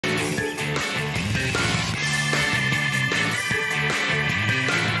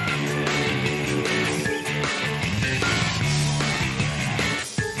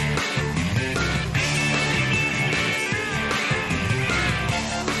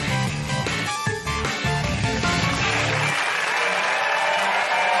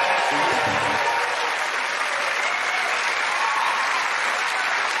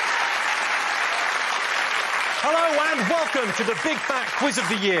Welcome to the Big Fat Quiz of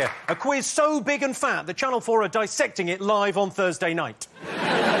the Year. A quiz so big and fat that Channel 4 are dissecting it live on Thursday night.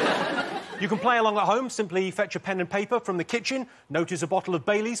 You can play along at home. Simply fetch a pen and paper from the kitchen, notice a bottle of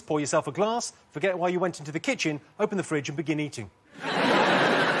Baileys, pour yourself a glass, forget why you went into the kitchen, open the fridge and begin eating.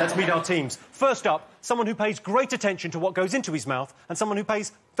 Let's meet our teams. First up, someone who pays great attention to what goes into his mouth and someone who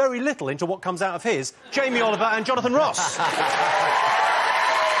pays very little into what comes out of his, Jamie Oliver and Jonathon Ross.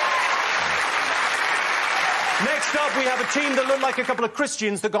 Next up, we have a team that look like a couple of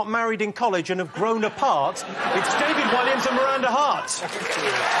Christians that got married in college and have grown apart. It's David Walliams and Miranda Hart.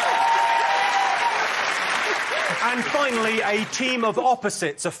 And finally, a team of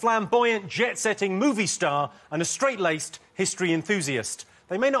opposites, a flamboyant, jet-setting movie star and a straight-laced history enthusiast.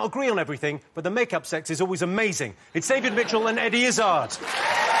 They may not agree on everything, but the make-up sex is always amazing. It's David Mitchell and Eddie Izzard.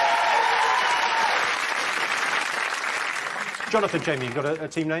 Jonathan, Jamie, you've got a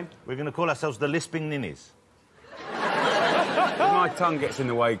team name? We're going to call ourselves the Lisping Ninnies. My tongue gets in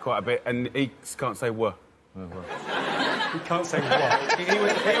the way quite a bit, and he can't say "were." He can't say what?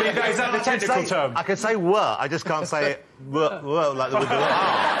 Is that the technical term? I can say "were," I just can't say it "were," like with the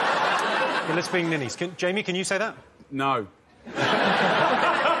R. The Lisping Ninnies. Jamie, can you say that? No.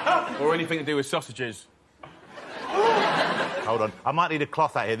 Or anything to do with sausages. Hold on, I might need a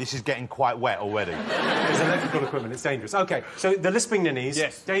cloth out here. This is getting quite wet already. There's electrical equipment, it's dangerous. OK, so the Lisping Ninnies...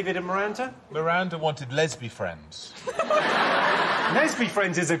 Yes. David and Miranda? Miranda wanted Lesby Friends. Lesby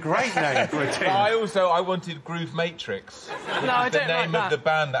Friends is a great name for a team. I wanted Groove Matrix. No, I don't the name like of the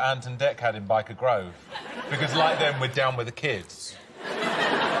band that Ant and Dec had in Biker Grove. Because, like them, we're down with the kids.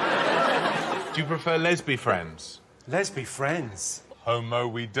 Do you prefer Lesby Friends? Lesby Friends? Homo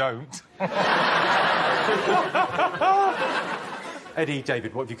we don't. Eddie,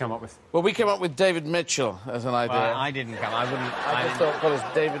 David, what have you come up with? Well, we came up with David Mitchell as an idea. Well, I didn't come. I just thought, well, it's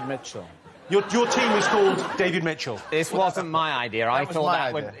David Mitchell. Your team is called David Mitchell. This wasn't my idea. I thought my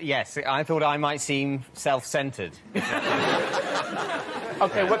that idea. would... Yes, I thought I might seem self-centred.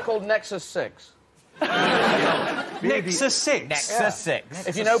 OK, we're called Nexus 6. Nexus 6? Nexus 6.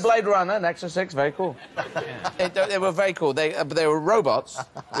 If you know Blade Runner, Nexus 6, very cool. Yeah. They were very cool. They were robots,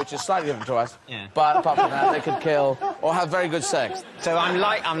 which is slightly different to us. Yeah. But apart from that, they could kill or have very good sex. So I'm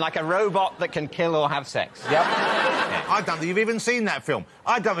like a robot that can kill or have sex. Yep. I don't think you've even seen that film.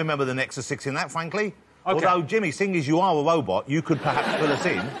 I don't remember the Nexus 6 in that, frankly. OK. Although, Jimmy, seeing as you are a robot, you could perhaps fill us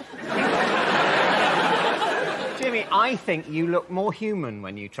in. Jimmy, I think you look more human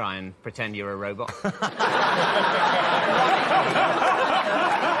when you try and pretend you're a robot. The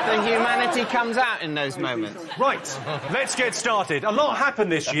humanity comes out in those moments. Right, let's get started. A lot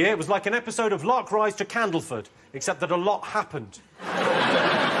happened this year. It was like an episode of Lark Rise to Candleford, except that a lot happened.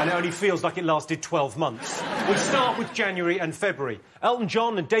 And it only feels like it lasted 12 months. We start with January and February. Elton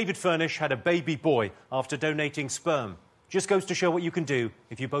John and David Furnish had a baby boy after donating sperm. Just goes to show what you can do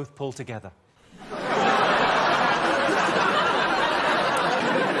if you both pull together.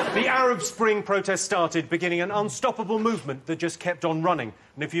 The Arab Spring protest started, beginning an unstoppable movement that just kept on running.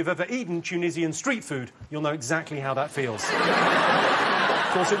 And if you've ever eaten Tunisian street food, you'll know exactly how that feels.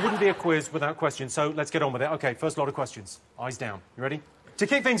 Of course, it wouldn't be a quiz without questions, so let's get on with it. OK, first lot of questions. Eyes down. You ready? To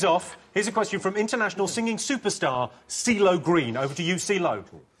kick things off, here's a question from international singing superstar Cee Lo Green. Over to you, Cee Lo.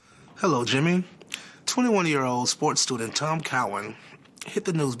 Hello, Jimmy. 21-year-old sports student Tom Cowan hit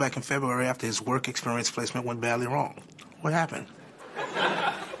the news back in February after his work experience placement went badly wrong. What happened?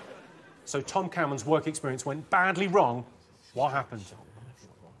 So Tom Cowan's work experience went badly wrong. What happened?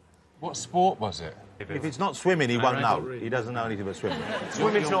 What sport was it? If it's not swimming, he won't know. He doesn't know anything about swimming.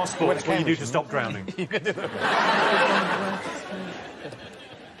 Swimming's not a sport. It's what you do to stop drowning.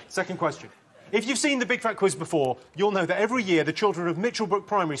 Second question. If you've seen the Big Fat Quiz before, you'll know that every year the children of Mitchell Brook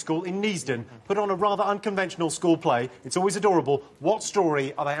Primary School in Neasden put on a rather unconventional school play. It's always adorable. What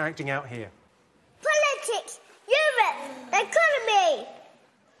story are they acting out here? Politics, Europe, economy.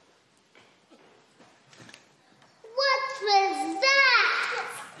 What was that?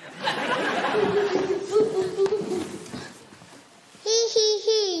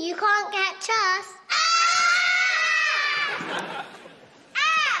 Hee, you can't catch us.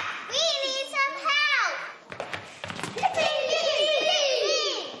 We need some help.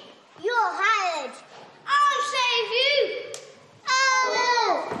 You're hired. I'll save you. Oh.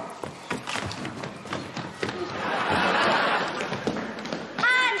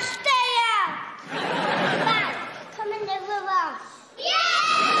 And stay out. Back, come and live with us.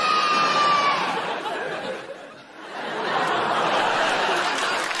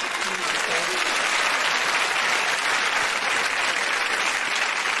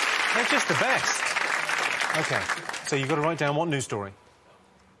 They're just the best. OK, so you've got to write down what news story?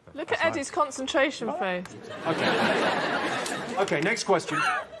 Look at Eddie's concentration face. OK, next question.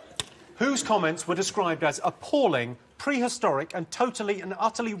 Whose comments were described as appalling, prehistoric and totally and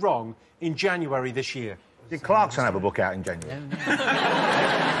utterly wrong in January this year? Did Clarkson have a book out in January?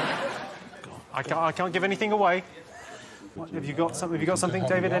 I can't give anything away. What, have you got something,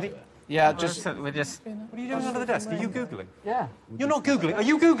 David, Eddie? Yeah, we're just... What are you doing under the desk? Are you Googling? Yeah. You're not Googling. Are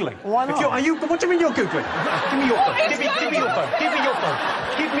you Googling? Why not? What do you mean you're Googling? Give me your phone. Give me your phone. Give me your phone.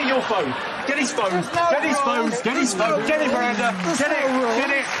 Give me your phone. Get his phone. Get his phone. Get his phone. Get it, Miranda. Get it. Get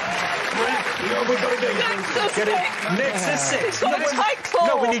it. We've got to get it. Nexus 6.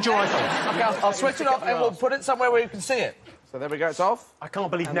 No, we need your iPhone. OK, I'll switch it off and we'll put it somewhere where you can see it. So there we go, it's off. I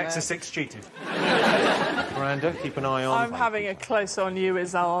can't believe Nexus 6 cheated. Miranda, keep an eye on... I'm having a close on you,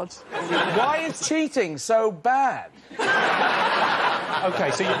 Izzard. Why is cheating so bad?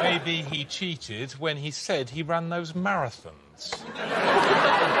 OK, so you... Maybe he cheated when he said he ran those marathons.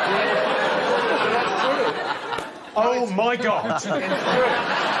 Oh, my God.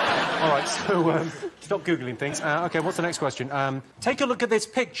 All right, so stop Googling things. OK, what's the next question? Take a look at this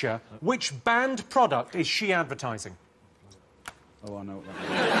picture. Which banned product is she advertising? Oh, I know what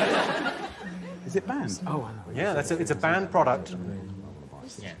that is. Is it banned? Oh, I know. Yeah, it's a banned product.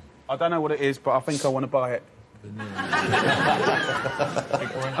 Yeah. I don't know what it is, but I think I want to buy it.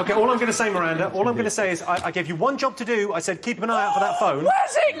 OK, all I'm going to say, Miranda, all I'm going to say is I gave you one job to do. I said keep an eye out for that phone.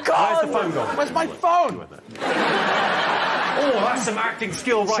 Where's it gone? Where's the phone gone? Where's my phone? Oh, that's some acting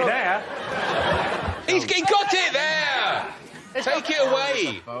skill right there. He got it there! Take it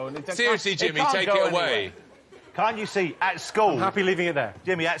away. Seriously, Jimmy, take it away. Can't you see, at school... I'm happy leaving it there.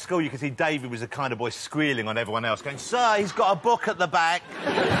 Jimmy, at school, you can see David was the kind of boy squealing on everyone else, going, "Sir, he's got a book at the back.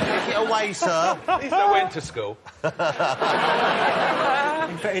 Take it away, sir." At least I went to school.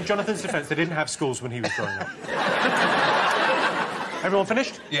 In Jonathan's defence, they didn't have schools when he was growing up. Everyone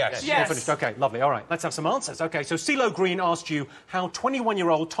finished? Yes. All finished. OK, lovely. All right, let's have some answers. OK, so Cee Lo Green asked you how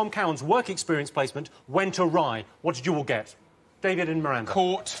 21-year-old Tom Cowan's work experience placement went awry. What did you all get? David and Miranda.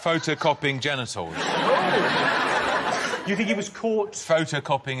 Caught photocopying genitals. You think he was caught...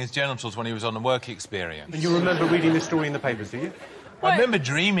 Photocopying his genitals when he was on a work experience. And you remember reading this story in the papers, do you? I remember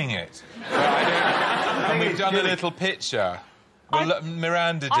dreaming it. And we've done a little picture. Well,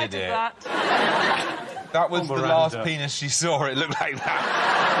 Miranda did it. That was the last penis she saw. It looked like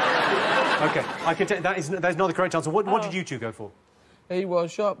that. OK, I can tell that's not the correct answer. What did you two go for? He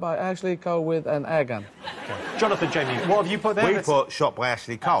was shot by Ashley Cole with an air gun. Okay. Jonathan, Jamie, what have you put there? We put shot by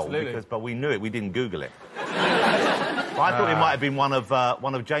Ashley Cole, but we knew it. We didn't Google it. I thought it might have been one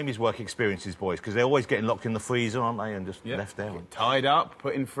of Jamie's work experiences, boys, because they're always getting locked in the freezer, aren't they, and just left there. Tied up,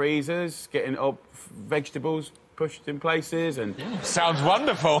 put in freezers, getting up vegetables pushed in places, and... Sounds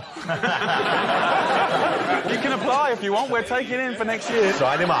wonderful. You can apply if you want. We're taking in for next year.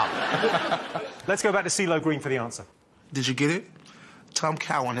 Sign him up. Let's go back to Cee Lo Green for the answer. Did you get it? Tom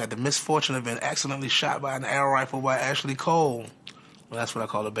Cowan had the misfortune of being accidentally shot by an air rifle by Ashley Cole. Well, that's what I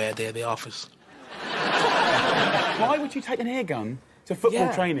call a bad day at the office. Why would you take an air gun to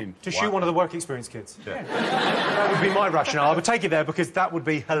football training? To shoot one of the work experience kids. Yeah. That would be my rationale. I would take it there because that would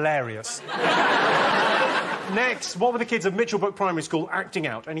be hilarious. Next, what were the kids of Mitchell Brook Primary School acting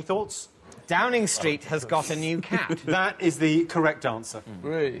out? Any thoughts? Downing Street has got a new cat. That is the correct answer.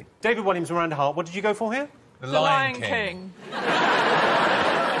 Really? David Walliams, Miranda Hart, what did you go for here? The Lion King.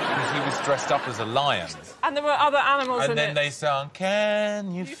 Because he was dressed up as a lion. And there were other animals in it. And then they sang,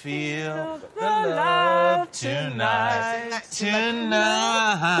 "Can you feel the love tonight,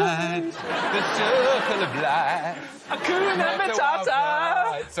 tonight, the circle of life. Hakuna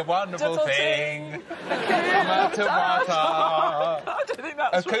Matata. It's a wonderful thing. Hakuna Matata. I don't think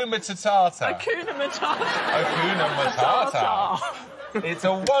that's Hakuna Matata. Hakuna Matata. Hakuna Matata. It's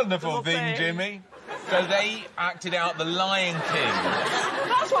a wonderful thing, Jimmy. So they acted out the Lion King.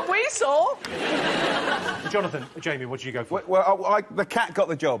 That's what we saw. Jonathan, Jamie, what did you go for? Well, the cat got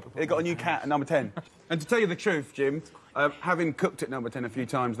the job. It got a new cat at number 10. And to tell you the truth, Jim, having cooked at number 10 a few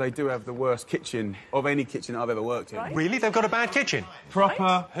times, they do have the worst kitchen of any kitchen I've ever worked in. Right. Really? They've got a bad kitchen?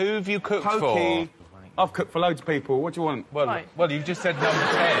 Proper. Who have you cooked Pokey. for? I've cooked for loads of people. What do you want? Well, you just said number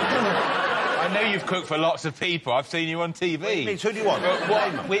 10. I know you've cooked for lots of people. I've seen you on TV. Who do you want?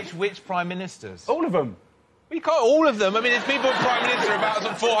 But which Prime Ministers? All of them. We can't all of them. I mean, there's people Prime Minister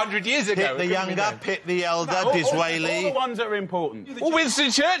about 400 years ago. Pitt the younger, Pitt the elder, All Disraeli. the ones that are important. Well, Winston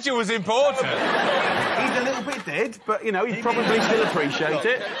Churchill was important. He's a little bit dead, but, you know, he'd probably still appreciate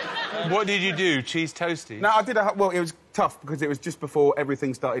it. What did you do? Cheese toasties? No, I did well, it was tough because it was just before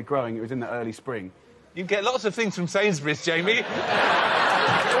everything started growing. It was in the early spring. You get lots of things from Sainsbury's, Jamie.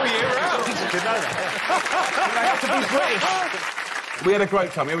 All year round. They have to be British. We had a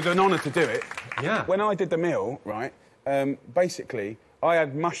great time. It was an honour to do it. Yeah. When I did the meal, right, basically, I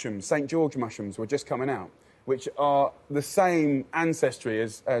had mushrooms, St George mushrooms were just coming out, which are the same ancestry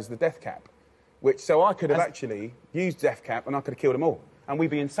as the death cap, so I could have actually used death cap and I could have killed them all. And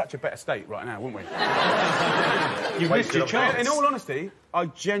we'd be in such a better state right now, wouldn't we? You missed your chance. In all honesty, I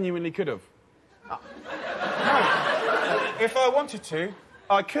genuinely could have. No. If I wanted to,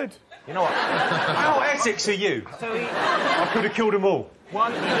 I could. You know what? How Essex are you? I could have killed them all.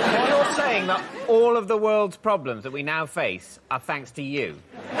 Well, you're saying that all of the world's problems that we now face are thanks to you.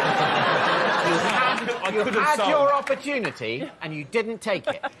 You had your opportunity and you didn't take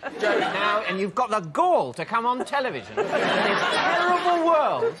it. Now, and you've got the gall to come on television in this terrible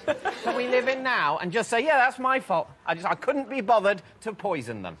world that we live in now and just say, yeah, that's my fault. I couldn't be bothered to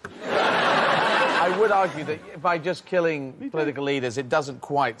poison them. I would argue that by just killing political leaders, it doesn't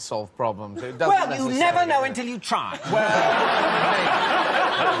quite solve problems. It doesn't well, you never know until you try.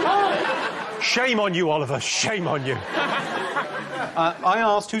 Shame on you, Oliver. Shame on you. I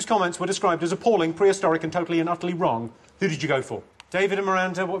asked whose comments were described as appalling, prehistoric and totally and utterly wrong. Who did you go for? David and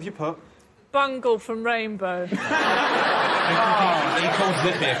Miranda, what have you put? Bungle from Rainbow. He called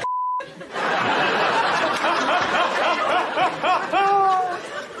Zippy a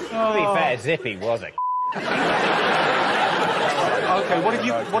To be fair, Zippy was a OK, what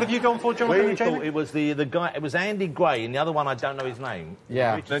have you gone for, Jonathan and Jamie? Thought it was the guy. It was Andy Gray, and the other one I don't know his name.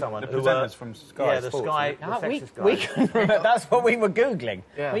 Yeah, the presenters from Sky. Yeah, the Sports, Sky. we couldn't remember. That's what we were googling.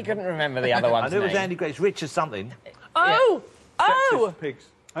 Yeah. We couldn't remember the other one's I knew it was name. Andy Gray. It's Richard something. Oh! Oh! Pigs.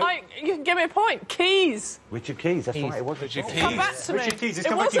 You can give me a point. Keys. Richard Keys. That's right. It was Richard Keys. Come back to me. Richard Keys.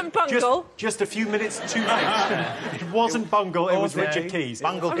 It wasn't Bungle. Just a few minutes too late. It wasn't Bungle. It was Richard Keys.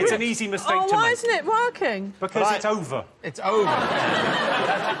 Bungle. It's an easy mistake to make. Why isn't it working? Because it's over. It's over.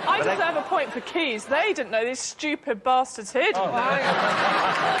 I deserve a point for Keys. They didn't know. These stupid bastards here didn't know.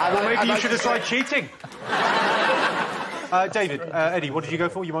 Well, maybe you should have tried cheating. David, Eddie, what did you go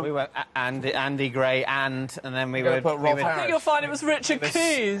for? You want? We were Andy Gray and then we were put Rolf I think you'll find it was Richard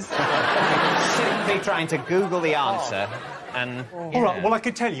Keys. simply trying to Google the answer. And all right. Well, I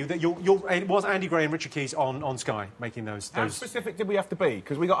could tell you that it was Andy Gray and Richard Keys on Sky making those. How specific did we have to be?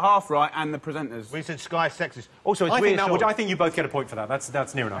 Because we got half right and the presenters. We said Sky sexist. Also, it's I think you both get a point for that.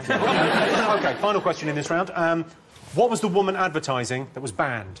 That's near enough. OK, final question in this round. What was the woman advertising that was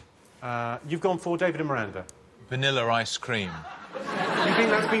banned? You've gone for David and Miranda. Vanilla ice cream. You think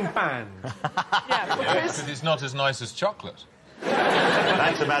that's been banned? Yeah, Because it's not as nice as chocolate.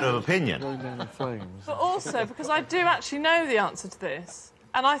 That's a matter of opinion. but also because I do actually know the answer to this.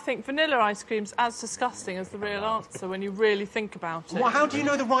 And I think vanilla ice cream's as disgusting as the real answer when you really think about it. Well, how do you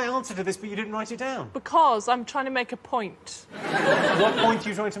know the right answer to this, but you didn't write it down? Because I'm trying to make a point. What point are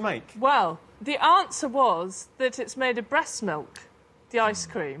you trying to make? Well, the answer was that it's made of breast milk, the ice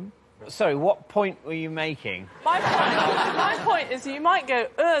cream. sorry, what point were you making? My point is that you might go,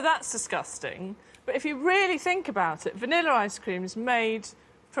 that's disgusting. But if you really think about it, vanilla ice cream is made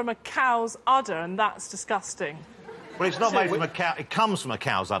from a cow's udder, and that's disgusting. Well, it's not made from a cow. It comes from a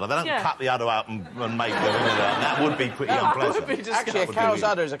cow's udder. They don't cut the udder out and make the vanilla. That would be pretty unpleasant. Would be actually, a cow's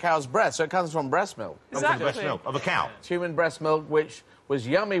udder is a cow's breast, so it comes from breast milk. Exactly. Breast milk of a cow. It's human breast milk, which was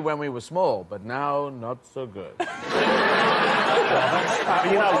yummy when we were small, but now not so good. You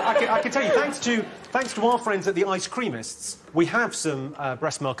know, I can tell you, thanks to our friends at the Ice Creamists, we have some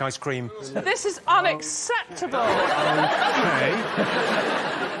breast milk ice cream. This is unacceptable.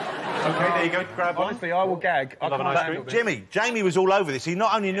 OK, there you go. Grab one. Honestly, I will gag. I can't handle this. Jamie was all over this. He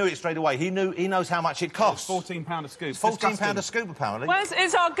not only knew it straight away, he knows how much it costs. £14 a scoop. It's £14 a scoop, apparently. Where's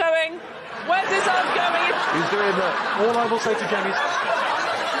Izzard going? Where's Izzard going? He's doing that. All I will say to Jamie is,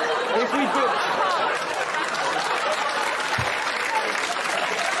 if we booked...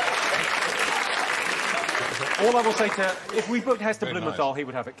 All I will say to... If we booked Hester Blumenthal, he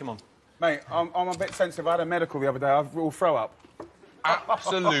would have it. Come on. Mate, I'm a bit sensitive. I had a medical the other day. I will throw up.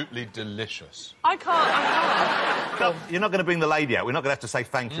 Absolutely delicious. I can't. You're not going to bring the lady out. We're not going to have to say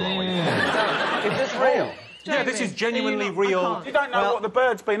thank you, are we? Is this real? Yeah, this is genuinely real. You don't know what the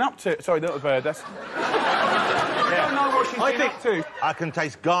bird's been up to. Sorry, not the bird. That's... You don't know what she's been up to. I can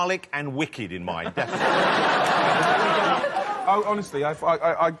taste garlic and wicked in mine, definitely. Oh, honestly, I've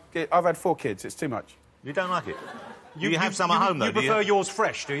had 4 kids. It's too much. You don't like it? You have some at home, though, You prefer yours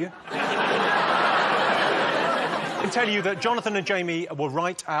fresh, do you? I can tell you that Jonathan and Jamie were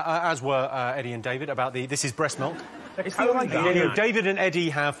right, as were Eddie and David, about this is breast milk. David and Eddie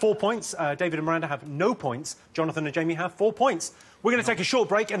have 4 points. David and Miranda have no points. Jonathan and Jamie have 4 points. We're going to take a short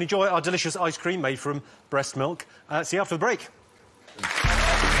break and enjoy our delicious ice cream made from breast milk. See you after the break.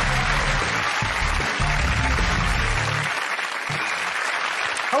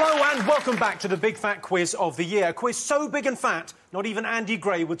 and welcome back to the Big Fat Quiz of the Year. A quiz so big and fat, not even Andy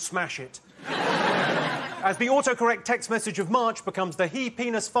Gray would smash it. As the autocorrect text message of March becomes the he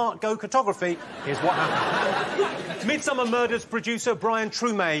penis fart go cartography, here's what happened. Midsummer Murders producer Brian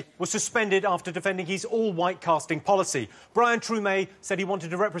Truemay was suspended after defending his all-white casting policy. Brian Truemay said he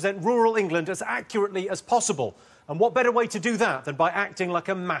wanted to represent rural England as accurately as possible. And what better way to do that than by acting like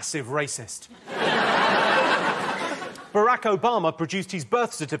a massive racist? Barack Obama produced his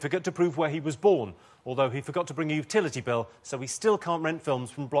birth certificate to prove where he was born, although he forgot to bring a utility bill, so he still can't rent films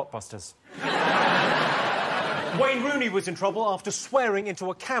from Blockbusters. Wayne Rooney was in trouble after swearing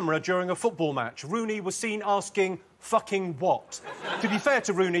into a camera during a football match. Rooney was seen asking, "Fucking what?" To be fair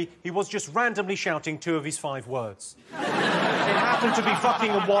to Rooney, he was just randomly shouting 2 of his 5 words. It happened to be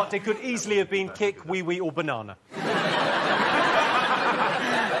fucking and what. It could easily have been kick, wee-wee or banana. That's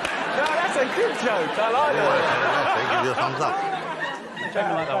a good joke. I like that. Give you a thumbs up.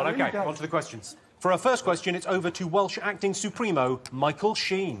 Jamie like that one. OK, on to the questions. For our first question, it's over to Welsh acting supremo, Michael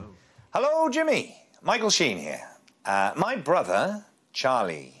Sheen. Hello, Jimmy. Michael Sheen here. My brother,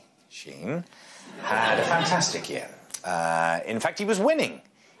 Charlie Sheen, had a fantastic year. In fact, he was winning.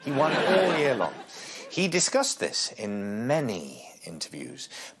 He won all year long. He discussed this in many interviews.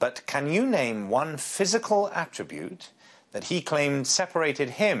 But can you name one physical attribute that he claimed separated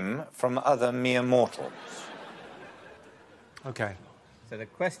him from other mere mortals? OK. So the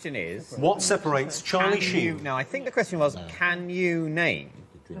question is... What separates Charlie Sheen? No, I think the question was, can you name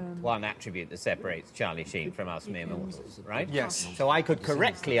one attribute that separates Charlie Sheen from us mere mortals, right? Yes. So I could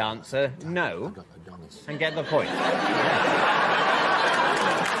correctly answer no and get the point.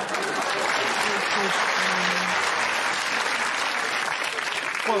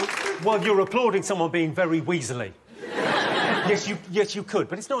 Well, you're applauding someone being very weaselly. Yes, you could,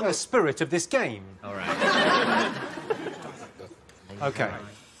 but it's not in the spirit of this game. All right. OK.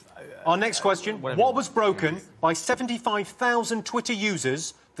 Our next question. What was broken by 75,000 Twitter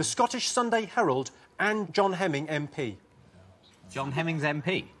users, the Scottish Sunday Herald and John Hemming MP? John Hemming's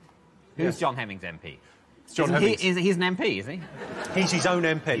MP? Who's John Hemming's MP? It's John Hemming. He's an MP, is he? He's his own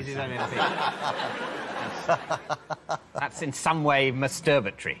MP. He's his own MP. That's in some way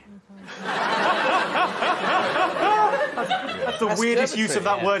masturbatory. That's the weirdest use of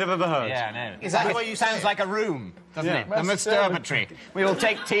that word I've ever heard. Yeah, I know. Is that what you sounds like a room, doesn't it? The masturbatory. We will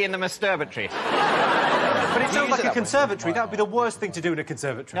take tea in the masturbatory. But it sounds like a conservatory. That would be the worst thing to do in a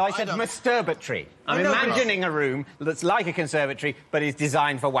conservatory. No, I said masturbatory. I'm imagining a room that's like a conservatory, but is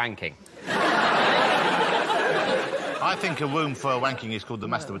designed for wanking. I think a room for wanking is called the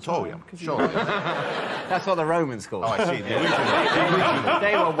masturbatorium. Sure. That's what the Romans called it. Oh, I see.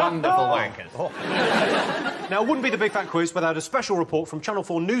 They were wonderful wankers. Now, it wouldn't be the Big Fat Quiz without a special report from Channel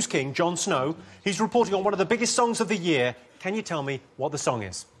 4 News King, Jon Snow. He's reporting on one of the biggest songs of the year. Can you tell me what the song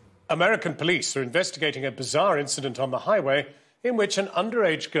is? American police are investigating a bizarre incident on the highway in which an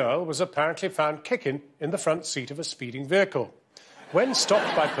underage girl was apparently found kicking in the front seat of a speeding vehicle. When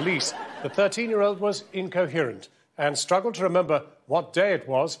stopped by police, the 13-year-old was incoherent and struggled to remember what day it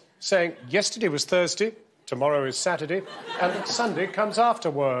was, saying yesterday was Thursday, tomorrow is Saturday, and that Sunday comes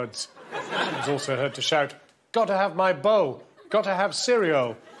afterwards. She was also heard to shout, "Got to have my bowl, got to have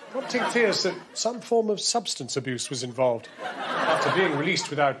cereal," prompting fears that some form of substance abuse was involved. After being released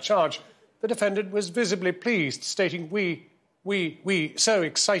without charge, the defendant was visibly pleased, stating, we, so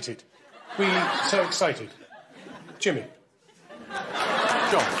excited. We, so excited. Jimmy.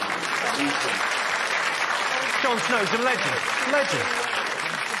 Jon Snow's a legend.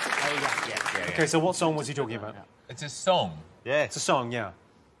 OK, so what song was he talking about? It's a song. Yeah. It's a song, yeah.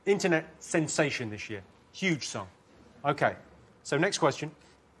 Internet sensation this year. Huge song. OK, so next question.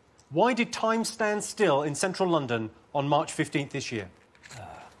 Why did time stand still in central London on March 15th this year?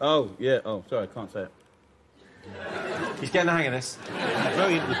 Oh, yeah. Oh, sorry, I can't say it. He's getting the hang of this. I'm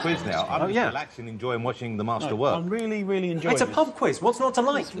very into the quiz now. I'm just relaxing, enjoying watching the master work. I'm really enjoying It's a pub quiz. What's not to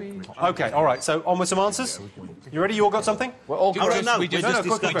like? OK, all right, so on with some answers. You ready? You all got something? We're all we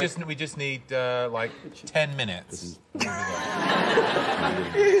just need, like, 10 minutes.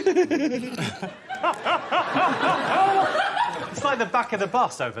 It's like the back of the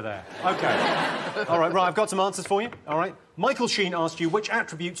bus over there. OK. All right, I've got some answers for you. All right. Michael Sheen asked you which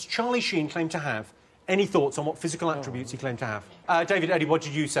attributes Charlie Sheen claimed to have. Any thoughts on what physical attributes he claimed to have? David, Eddie, what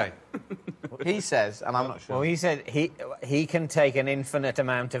did you say? He says, and I'm not sure. Well, he said he can take an infinite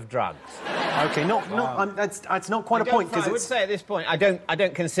amount of drugs. OK, that's not quite a point, because I would say at this point, I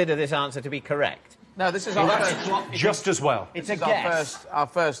don't consider this answer to be correct. No, this is our first... Just as well. It's a guess. Our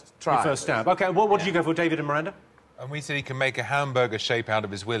first try. Your first stab. OK, what did you go for, David and Miranda? And we said he can make a hamburger shape out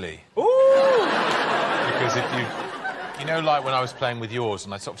of his willy. Ooh! Because if You know, like when I was playing with yours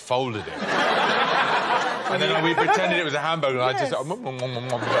and I sort of folded it. And then we pretended it was a hamburger and I just... Sort of, I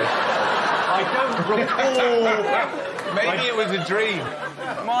don't recall... Maybe it was a dream.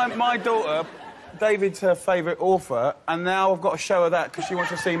 My daughter, David's her favourite author, and now I've got to show her that because she wants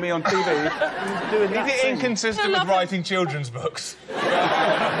to see me on TV doing that. Is it inconsistent with writing children's books?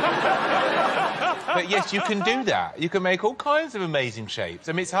 But yes, you can do that. You can make all kinds of amazing shapes.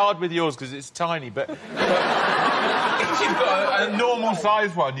 I mean, it's hard with yours because it's tiny, but if you've got a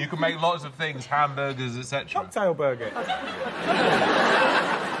normal-sized one, you can make lots of things, hamburgers, etc. Cocktail burger.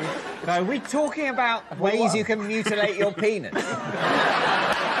 Are we talking about ways you can mutilate your penis?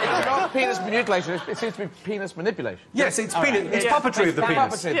 It's not penis mutilation, it seems to be penis manipulation. Yes, it's penis. It's puppetry of the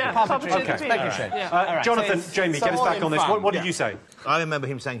penis. Puppetry. Okay. Jonathan, Jamie, get us back on this. What did you say? I remember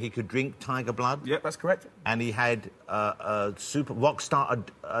him saying he could drink tiger blood. Yep, that's correct. And he had a super rock star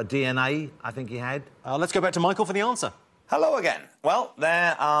DNA, I think he had. Let's go back to Michael for the answer. Hello again. Well,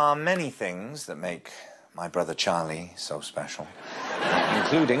 there are many things that make my brother Charlie so special,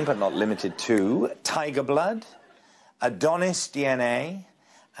 including, but not limited to, tiger blood, Adonis DNA,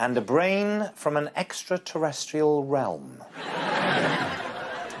 and a brain from an extraterrestrial realm.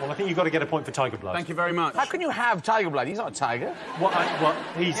 Well, I think you've got to get a point for tiger blood. Thank you very much. How can you have tiger blood? He's not a tiger.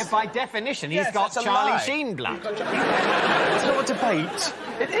 He's... By definition, he's got Charlie Sheen blood. It's not a debate.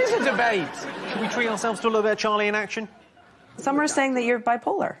 It is a debate. Should we treat ourselves to a little bit of Charlie in action? Some are saying that you're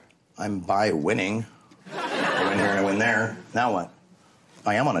bipolar. I'm bi-winning. I win here and I win there. Now what?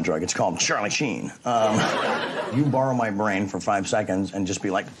 I am on a drug. It's called Charlie Sheen. You borrow my brain for 5 seconds and just be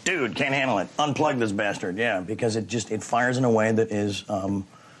like, dude, can't handle it. Unplug this bastard. Yeah, because it fires in a way that is,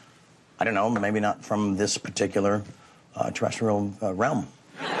 I don't know, maybe not from this particular terrestrial realm.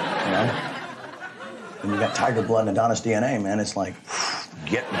 You know? When you got tiger blood and Adonis DNA, man, it's like,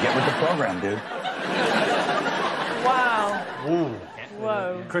 get with the program, dude. Wow. Ooh.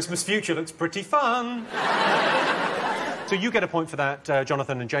 Whoa. Christmas future looks pretty fun. So you get a point for that,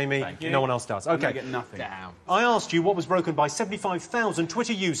 Jonathan and Jamie. Thank you. No one else does. OK. I get nothing. Down. I asked you what was broken by 75,000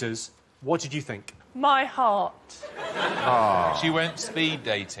 Twitter users. What did you think? My heart. Oh. She went speed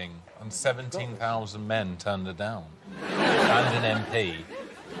dating and 17,000 men turned her down. And an MP.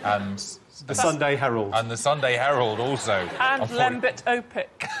 And... The Sunday Herald. And the Sunday Herald also. And Lembit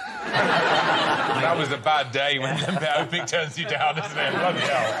Opic. That was a bad day when Lembit Opic turns you down, isn't it? Bloody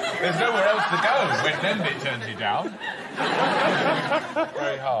hell. There's nowhere else to go when Lembit turns you down.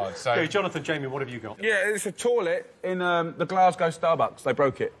 Very hard. So... OK, Jonathan, Jamie, what have you got? Yeah, it's a toilet in the Glasgow Starbucks. They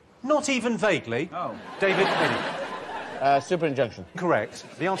broke it. Not even vaguely. Oh. David, Eddie. Super injunction. Correct.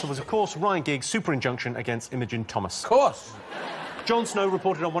 The answer was, of course, Ryan Giggs' super injunction against Imogen Thomas. Of course. Jon Snow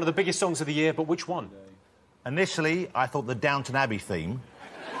reported on one of the biggest songs of the year, but which one? Initially, I thought the Downton Abbey theme.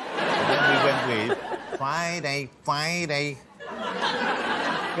 But then we went with Friday, Friday.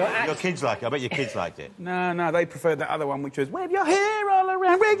 Your kids like it. I bet your kids liked it. No, they preferred that other one, which was wave your hair all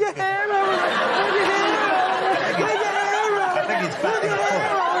around, wave your hair all around, wave your hair all around, wave your hair all around. I think it's back and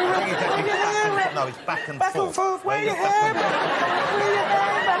forth. I think it's actually back and forth. No, it's back and forth. Back and forth, wave your hair back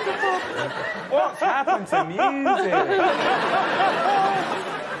and forth. What's happened to music?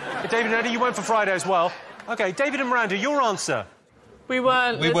 David and Eddie, you went for Friday as well. OK, David and Miranda, your answer? We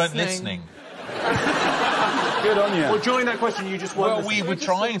weren't listening. Good on you. Well, during that question, you just weren't listening. We were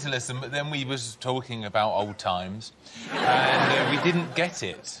trying to listen, but then we was talking about old times, and we didn't get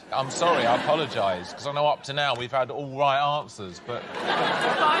it. I'm sorry, I apologise, because I know up to now we've had all right answers, but...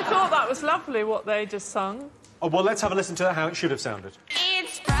 I thought that was lovely, what they just sung. Oh, well, let's have a listen to how it should have sounded.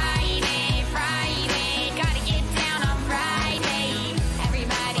 It's Friday, Friday, gotta get down on Friday.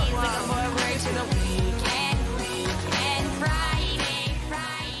 Everybody's looking forward to the weekend, Friday,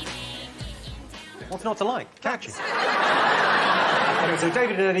 Friday. What's not to like? Catchy. OK, so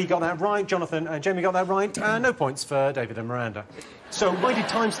David and Eddie got that right, Jonathan and Jamie got that right, no points for David and Miranda. So, why did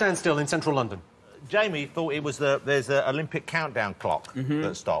time stand still in central London? Jamie thought it was there's an Olympic countdown clock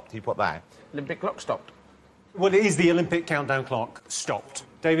that stopped. He put that. Olympic clock stopped. Well, it is the Olympic countdown clock stopped.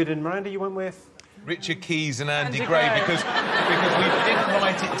 David and Miranda, you went with? Richard Keys and Andy Gray, because we didn't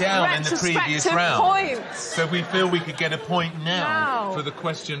write it down in the previous round. Points. So we feel we could get a point now for the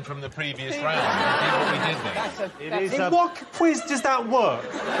question from the previous round. We did what we did there. In what quiz does that work?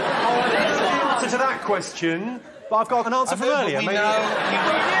 Oh, the answer to that question, but I've got an answer from earlier. We know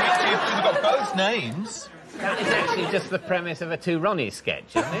you've got both names. That is actually just the premise of a Two Ronnies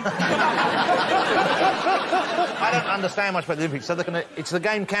sketch, isn't it? I don't understand much about the Olympics. So it's the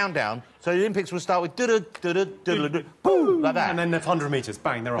game countdown, So the Olympics will start with boom, like that. And then the 100 metres,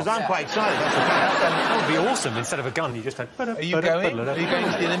 bang, they're off. Because I'm quite excited. That would be awesome. Instead of a gun, you just had... Are you going? Are you going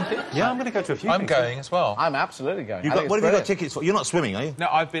to the Olympics? Yeah, I'm going to go to a few I'm going as well. I'm absolutely going. What have you got tickets for? You're not swimming, are you? No,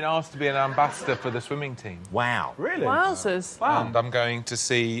 I've been asked to be an ambassador for the swimming team. Wow. Really? Wowzers. Wow. And I'm going to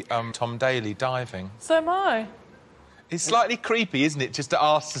see Tom Daley diving. So am I. It's slightly creepy, isn't it, just to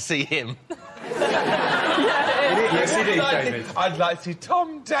ask to see him? Yes, it is, David. I'd like to see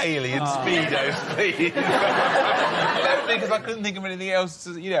Tom Daley in Speedos, please. Because I couldn't think of anything else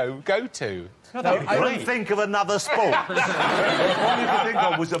to, go to. No, I couldn't think of another sport. All you could think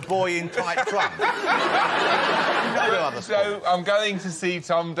of was a boy in tight trunks. So I'm going to see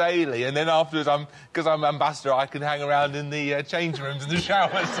Tom Daley, and then afterwards, because I'm ambassador, I can hang around in the change rooms and the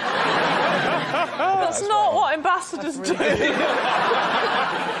showers. That's not what ambassadors do.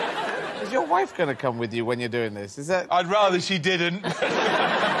 Is your wife going to come with you when you're doing this? Is that... I'd rather she didn't.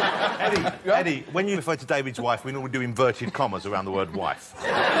 Eddie, when you refer to David's wife, we normally do inverted commas around the word wife.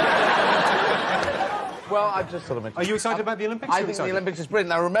 Well, I just sort of mentioned... Are you excited about the Olympics? I think the Olympics is brilliant.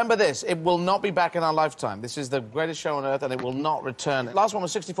 Now, remember this, it will not be back in our lifetime. This is the greatest show on earth, and it will not return. Last one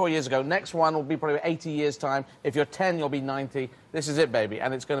was 64 years ago. Next one will be probably 80 years' time. If you're 10, you'll be 90. This is it, baby,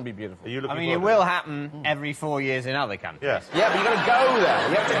 and it's going to be beautiful. I mean, it will happen every 4 years in other countries. Yes. Yeah, but you've got to go there.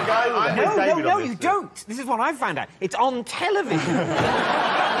 You have to go there. No, you don't. This is what I've found out. It's on television.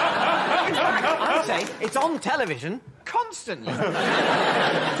 I say it's on television constantly.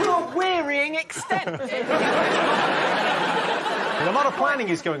 To a wearying extent. Well, a lot of planning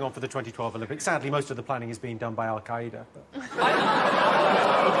is going on for the 2012 Olympics. Sadly, most of the planning is being done by Al-Qaeda.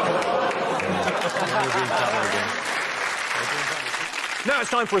 Now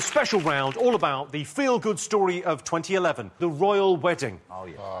it's time for a special round all about the feel-good story of 2011, the royal wedding. Oh,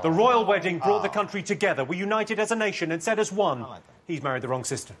 yeah. The royal wedding brought the country together. We united as a nation and said as one, he's married the wrong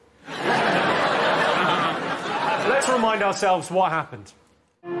sister. Let's remind ourselves what happened.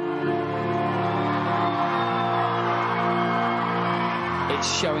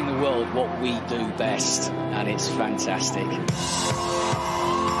 It's showing the world what we do best, and it's fantastic.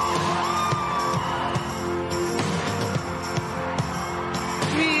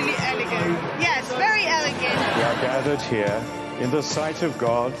 Really elegant. Yes, very elegant. We are gathered here in the sight of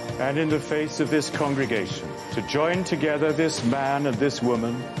God and in the face of this congregation to join together this man and this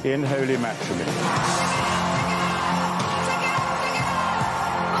woman in holy matrimony.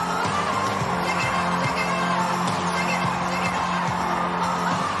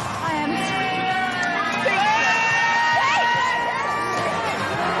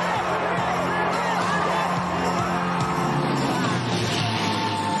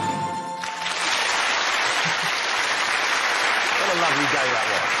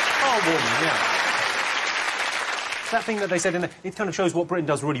 That thing that they said in there, it kind of shows what Britain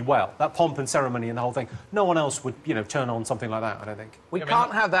does really well. That pomp and ceremony and the whole thing. No one else would, turn on something like that, I don't think. We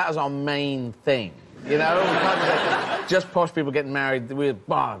can't have that as our main thing, We can't say, just posh people getting married, we're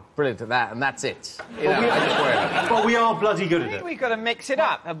brilliant at that, and that's it. But we are bloody good at it. We've got to mix it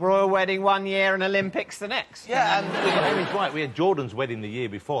up. A royal wedding one year and Olympics the next. Yeah, and Amy's right, we had Jordan's wedding the year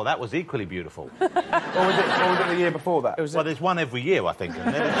before. That was equally beautiful. Or was it the year before that? Well, there's one every year, I think,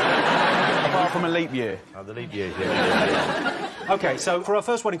 isn't there? Apart from a leap year. Oh, the leap years, yeah. OK, so for our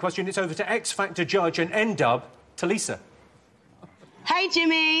first wedding question, it's over to X Factor judge and N-dub, Tulisa. Hey,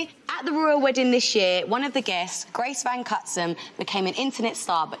 Jimmy. At the royal wedding this year, one of the guests, Grace Van Cutsum, became an internet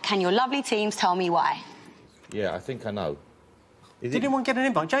star, but can your lovely teams tell me why? Yeah, I think I know. Did anyone get an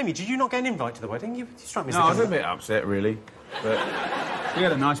invite? Jamie, did you not get an invite to the wedding? You struck me as I was a bit upset, really. But we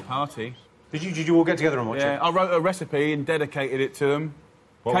had a nice party. Did you all get together and watch it? Yeah, I wrote a recipe and dedicated it to them.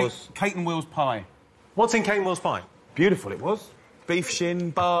 Kate and Will's pie. What's in Kate and Will's pie? Beautiful, it was. Beef shin,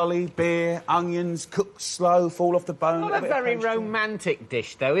 barley, beer, onions, cooked slow, fall off the bone. Not a very romantic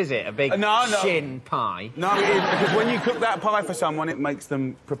dish, though, is it? A big shin pie. No, it is, because when you cook that pie for someone, it makes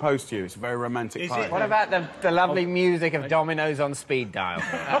them propose to you. It's a very romantic pie. What about the lovely music of Domino's on speed dial?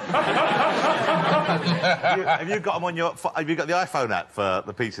 Have you got them on your... Have you got the iPhone app for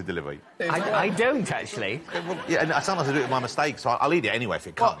the pizza delivery? I don't, actually. Yeah, and sometimes I do it by mistake, so I'll eat it anyway if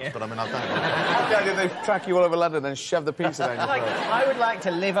it comes, but I mean, I don't... How did they track you all over London and shove the pizza down your throat? I would like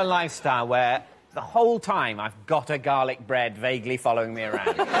to live a lifestyle where the whole time I've got a garlic bread vaguely following me around.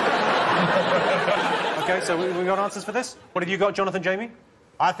 OK, so we got answers for this? What have you got, Jonathan, Jamie?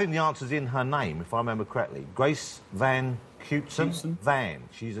 I think the answer's in her name, if I remember correctly. Grace Van Cutsum? Van.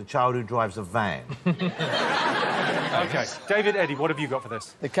 She's a child who drives a van. OK. David, Eddie, what have you got for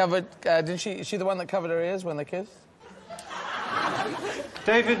this? They covered... is she the one that covered her ears when they kissed?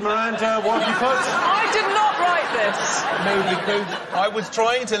 David, Miranda, what have you put? I did not write this. No, because I was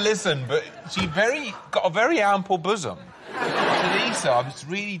trying to listen, but she got a very ample bosom. Tulisa, I was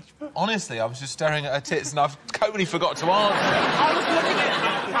really... Honestly, I was just staring at her tits and I've totally forgot to answer. I was looking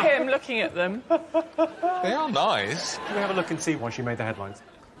at him, looking at them. They are nice. Can we have a look and see why she made the headlines?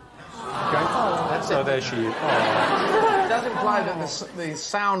 OK. Oh, that's so it. there she is. It does imply that the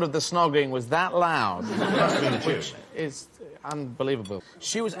sound of the snogging was that loud. Which is unbelievable.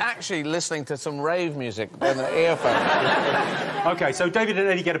 She was actually listening to some rave music in the earphones. OK, so David and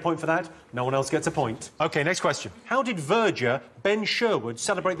Eddie get a point for that. No one else gets a point. OK, next question. How did verger Ben Sherwood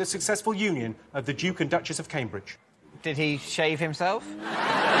celebrate the successful union of the Duke and Duchess of Cambridge? Did he shave himself?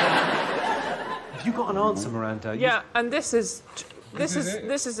 Have you got an answer, Miranda? Yeah, and this is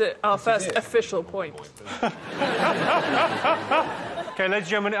our first official point. OK, ladies and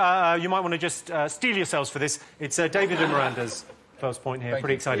gentlemen, you might want to just steel yourselves for this. It's David and Miranda's first point here.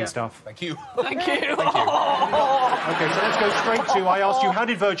 Pretty exciting stuff. Thank you. Thank you. OK, so let's go straight to... I asked you, how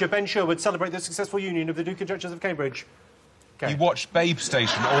did verger Ben Sherwood celebrate the successful union of the Duke and Duchess of Cambridge? He watched Babe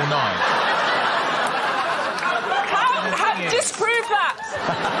Station all night. Disprove that!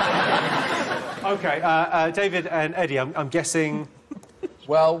 OK, David and Eddie, I'm guessing...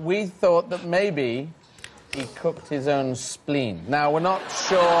 Well, we thought that maybe he cooked his own spleen. Now, we're not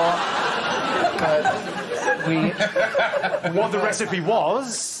sure what the recipe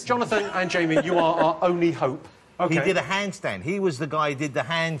was. Jonathan and Jamie, you are our only hope. Okay. He did a handstand. He was the guy who did the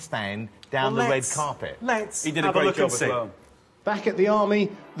handstand down the red carpet. He did a great job as well. Back at the army,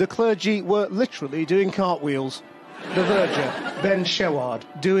 the clergy were literally doing cartwheels. The verger, Ben Sherwood,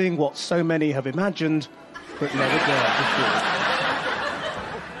 doing what so many have imagined, but never dared before.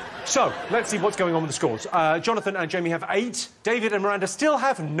 So, let's see what's going on with the scores. Jonathan and Jamie have 8. David and Miranda still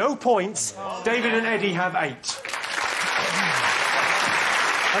have no points. David and Eddie have 8.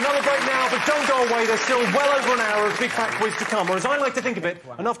 Another break now, but don't go away. There's still well over an hour of Big Fat Quiz to come, or as I like to think of it,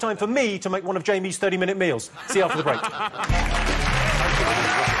 enough time for me to make one of Jamie's 30-minute meals. See you after the break.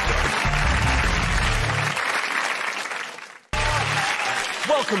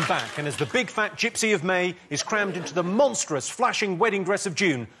 Welcome back, and as the big fat gypsy of May is crammed into the monstrous flashing wedding dress of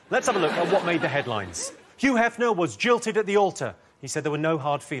June, let's have a look at what made the headlines. Hugh Hefner was jilted at the altar. He said there were no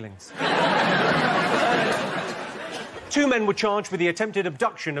hard feelings. 2 men were charged with the attempted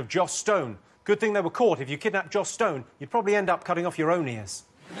abduction of Joss Stone. Good thing they were caught. If you kidnapped Joss Stone, you'd probably end up cutting off your own ears.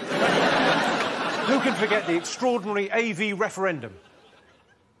 Who can forget the extraordinary AV referendum?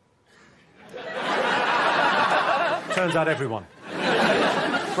 Turns out everyone.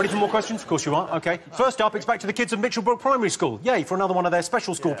 Ready for more questions? Of course you are. OK. First up, it's back to the kids of Mitchell Brook Primary School. Yay, for another one of their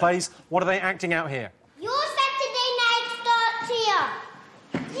special school plays. What are they acting out here? Your Saturday night starts here.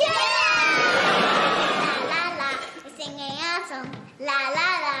 Yeah! La, la, la, we're singing our song. La, la,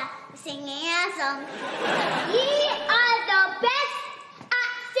 la, we're singing our song. Ye are the best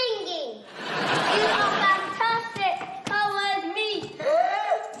at singing. You are fantastic. Come with me.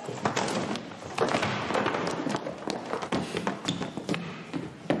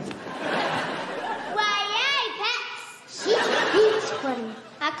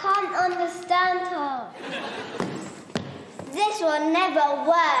 I can't understand her. This will never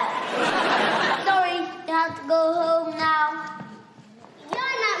work. Sorry, you have to go home now.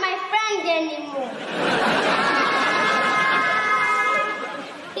 You're not my friend anymore.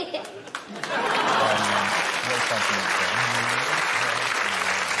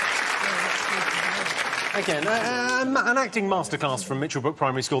 Again, an acting masterclass from Mitchell Brook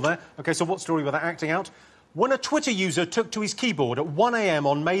Primary School there. OK, so what story were they acting out? When a Twitter user took to his keyboard at 1 a.m.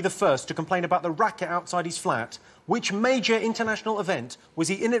 on May the 1st to complain about the racket outside his flat, which major international event was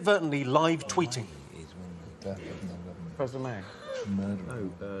he inadvertently live tweeting? 1st of May.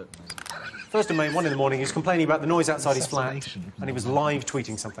 1st of May, 1 in the morning, he's complaining about the noise outside his flat, and he was live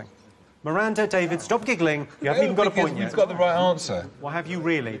tweeting something. Miranda, David, stop giggling. You haven't even got a point yet. You've got the right answer. Well, have you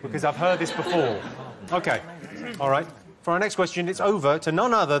really? Because I've heard this before. OK. All right. For our next question, it's over to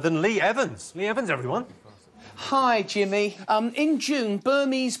none other than Lee Evans. Lee Evans, everyone. Hi, Jimmy. In June,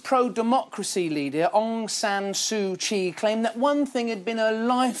 Burmese pro-democracy leader Aung San Suu Kyi claimed that one thing had been a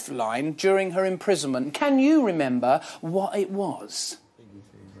lifeline during her imprisonment. Can you remember what it was?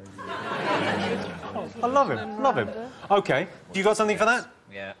 I love him. Love him. OK. You got something for that?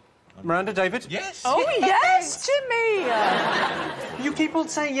 Yeah. Miranda, David? Yes. Oh, yes, Jimmy! You keep on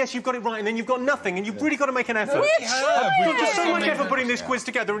saying yes, you've got it right, and then you've got nothing, and you've really got to make an effort. We're trying! You've got so much effort putting this quiz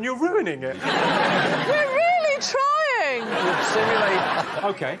together, and you're ruining it. We're really trying!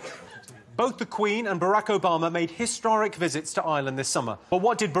 OK. Both the Queen and Barack Obama made historic visits to Ireland this summer. But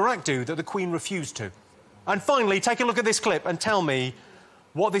what did Barack do that the Queen refused to? And finally, take a look at this clip and tell me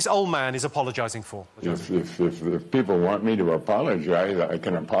what this old man is apologising for. If people want me to apologise, I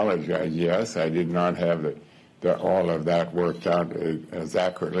can apologise, yes. I did not have all of that worked out as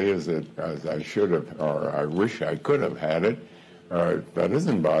accurately as I should have, or I wish I could have had it. That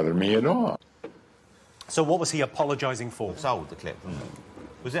doesn't bother me at all. So what was he apologising for? It's old, the clip, wasn't it?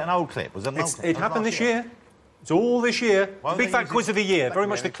 Was it an old clip? Was it an old clip? It happened this year. It's all this year. Big Fat Quiz of the Year. Very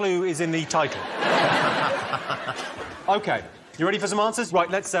much the clue is in the title. OK. You ready for some answers? Right,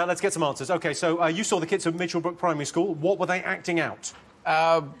 let's get some answers. OK, so you saw the kids at Mitchell Brook Primary School. What were they acting out?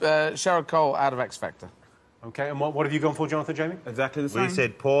 Cheryl Cole out of X Factor. OK, and what have you gone for, Jonathan, Jamie? Exactly the same. We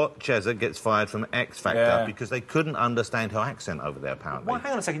said poor Chezza gets fired from X Factor because they couldn't understand her accent over there, apparently. Well,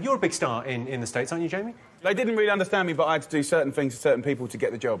 hang on a second. You're a big star in the States, aren't you, Jamie? They didn't really understand me, but I had to do certain things to certain people to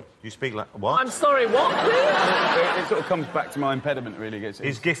get the job. You speak like... what? I'm sorry, what, please? It sort of comes back to my impediment, really.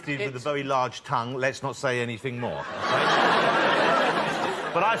 He's gifted with a very large tongue. Let's not say anything more.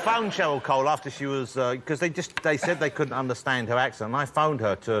 But I phoned Cheryl Cole after she was... because they said they couldn't understand her accent, and I phoned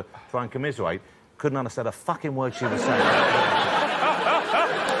her to try and commiserate. Couldn't understand a fucking word she was saying.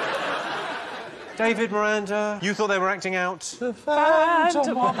 David, Miranda, you thought they were acting out? The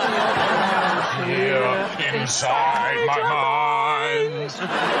Phantom of the Opera here inside my mind.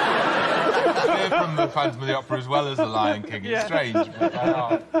 They're from the Phantom of the Opera as well as the Lion King. It's strange, but they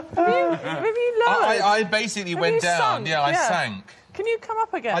are. Have you lowered? I basically went down. Sunk? Yeah, I sank. Can you come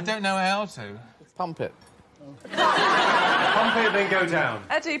up again? I don't know how to. Pump it. Pump it, then go down.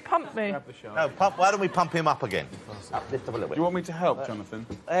 Eddie, pump me. No, why don't we pump him up again? Lift up a little bit. Do you want me to help, Jonathan?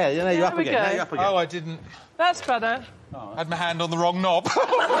 Yeah, you're up again. Now you're up again. Oh, I didn't... That's better. I had my hand on the wrong knob. Did you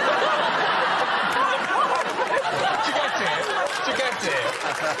get it?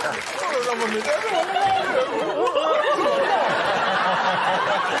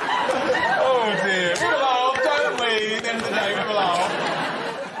 Oh, dear. We'll laugh, don't we? At the end of the day, we'll laugh.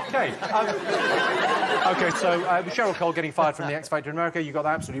 OK. OK, so Cheryl Cole getting fired from the X Factor in America. You got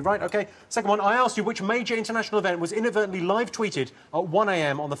that absolutely right. OK. Second one, I asked you which major international event was inadvertently live tweeted at 1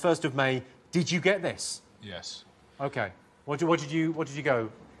 a.m. on the 1st of May. Did you get this? Yes. OK. What did you go?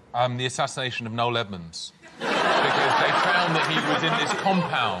 The assassination of Noel Edmonds. Because they found that he was in this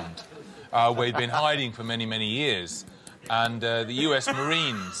compound where he'd been hiding for many, many years. And the US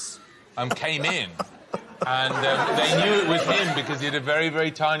Marines came in. And they knew it was him because he had a very,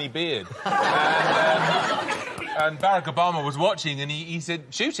 very tiny beard. And Barack Obama was watching and he said,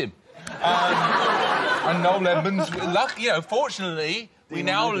 shoot him. And Noel Edmonds, fortunately, we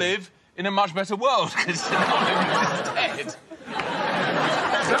now live in a much better world because Noel Edmonds is dead. Is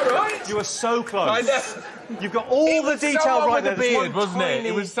that right? You were so close. I know. You've got all the details right there. It was someone with a beard, wasn't it?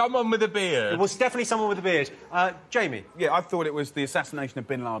 It was someone with a beard. It was definitely someone with a beard. Jamie? Yeah, I thought it was the assassination of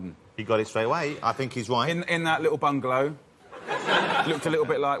Bin Laden. He got it straight away. I think he's right. In that little bungalow. Looked a little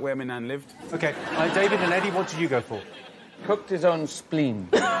bit like where my nan lived. OK. David and Eddie, what did you go for? Cooked his own spleen.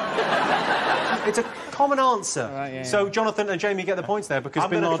 It's a common answer. Right, yeah, so Jonathan and Jamie get the points there because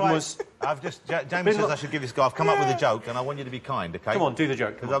Bin Laden was... Jamie says I should give this guy... I've come up with a joke and I want you to be kind, OK? Come on, do the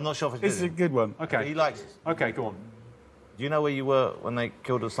joke. Because I'm not sure if it's... This is a good one. OK. He likes... OK, go on. Do you know where you were when they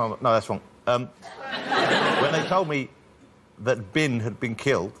killed Osama? No, that's wrong. When they told me that Bin had been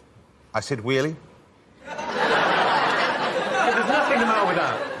killed, I said, wheelie? There's nothing the matter with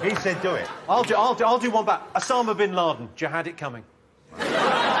that. He said, do it. I'll do one back. Osama Bin Laden. You had it coming.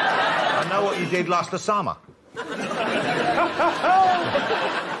 I know what you did last Osama.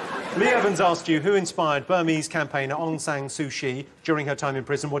 Lee Evans asked you who inspired Burmese campaigner Aung San Suu Kyi during her time in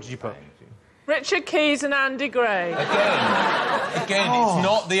prison. What did you put? Richard Keys and Andy Gray. Again, it's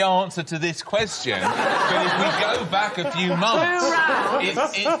not the answer to this question, but if we go back a few months,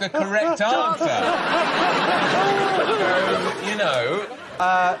 it's the correct answer.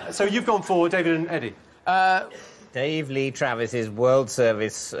 So you've gone for David and Eddie. Dave Lee Travis's World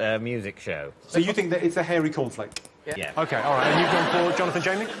Service music show. So you think that it's a hairy cornflake? Yeah. OK, all right. And you've gone for Jonathan,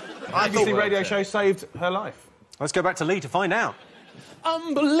 Jamie? ABC radio show saved her life. Let's go back to Lee to find out.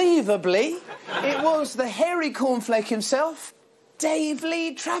 Unbelievably, it was the hairy cornflake himself, Dave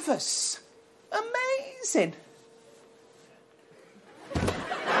Lee Travis. Amazing.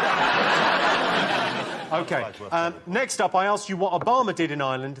 OK. Next up, I asked you what Obama did in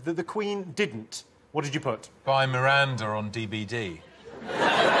Ireland that the Queen didn't. What did you put? Buy Miranda on DVD.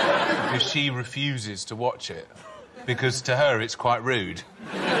 Because she refuses to watch it. Because to her, it's quite rude.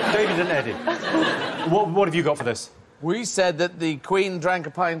 David and Eddie, what have you got for this? We said that the Queen drank a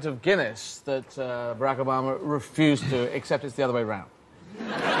pint of Guinness that Barack Obama refused to, except it's the other way round.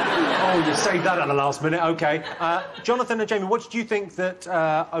 Oh, you saved that at the last minute. OK. Jonathan and Jamie, what did you think that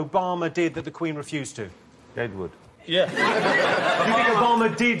Obama did that the Queen refused to? Jedward. Yeah. Do you think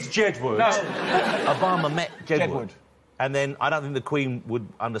Obama did Jedward? No. Obama met Jedward. And then I don't think the Queen would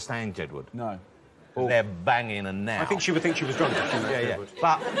understand Jedward. No. They're banging and now. I think she would think she was drunk. Yeah.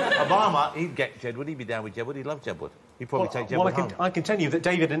 But Obama, he'd get Jedward, he'd be down with Jedward, he'd love Jedward. He'd probably take Jedward home. I can tell you that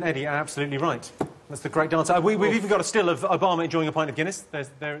David and Eddie are absolutely right. That's the correct answer. We've even got a still of Obama enjoying a pint of Guinness.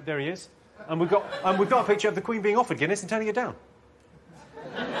 There he is. And we've got a picture of the Queen being offered Guinness and turning it down.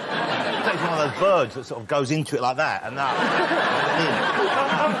 It's one of those birds that sort of goes into it like that, and that.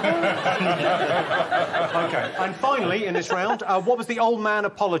 OK, and finally, in this round, what was the old man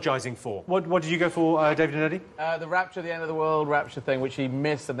apologising for? What did you go for, David and Eddie? The Rapture, the End of the World Rapture thing, which he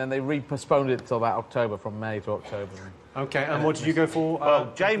missed, and then they re-postponed it till about October, from May to October. OK, and what did you go for?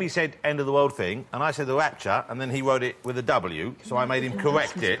 Well, Jamie said End of the World thing, and I said the Rapture, and then he wrote it with a W, so I made him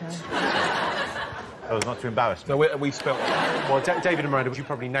correct it. So as not to embarrass me. So we spelt... Well, David and Miranda, you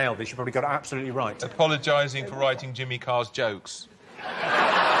probably nailed this. You probably got it absolutely right. Apologising for writing Jimmy Carr's jokes.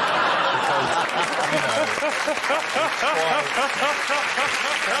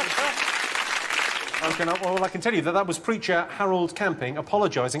 OK, well, I can tell you that was preacher Harold Camping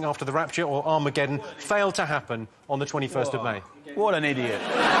apologising after the Rapture or Armageddon failed to happen on the 21st of May. What an idiot.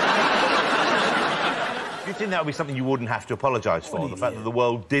 You think that would be something you wouldn't have to apologise for, the fact that the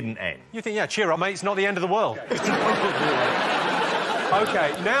world didn't end? You think, yeah, cheer up, mate, it's not the end of the world.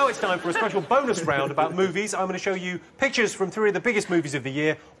 OK, now it's time for a special bonus round about movies. I'm going to show you pictures from 3 of the biggest movies of the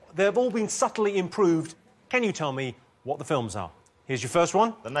year. They've all been subtly improved. Can you tell me what the films are? Here's your first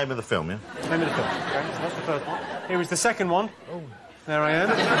one. The name of the film, yeah? The name of the film. OK, so that's the first one. Here is the second one. Oh. There I am.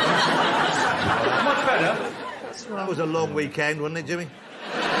 Much better. That was a long weekend, wasn't it, Jimmy?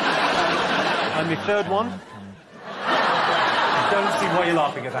 And the third one. I don't see why you're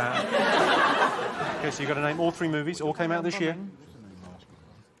laughing at that. OK, so you've got to name all 3 movies. All came out this year.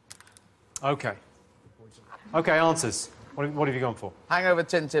 OK. OK, answers. What have you gone for? Hangover,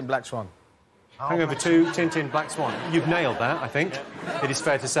 Tintin, Black Swan. Hangover 2, Tintin, Black Swan. You've nailed that, I think. It is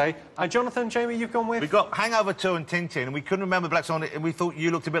fair to say. Jonathan, Jamie, you've gone with? We got Hangover 2 and Tintin, and we couldn't remember Black Swan, and we thought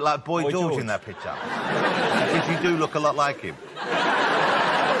you looked a bit like Boy George in that picture. Because you do look a lot like him.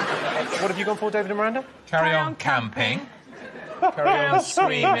 What have you gone for, David and Miranda? Carry on camping, carry on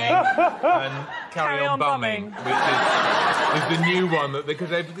screaming, and carry on bumming. Which is the new one, that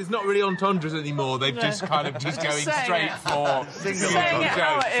because it's not really entendres anymore. They've just kind of just going straight for single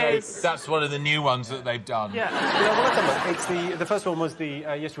jokes. So that's one of the new ones that they've done. Yeah. Well, let's have a look. It's the first one was the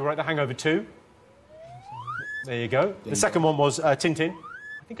yes, you're right, the Hangover 2. There you go. The second one was Tintin.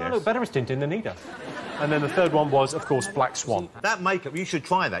 I think I look better as Tintin than he does. And then the third one was, of course, Black Swan. That makeup, you should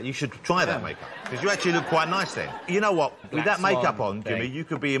try that. You should try that makeup. Because you actually look quite nice then. You know what? With that makeup on, Jimmy, you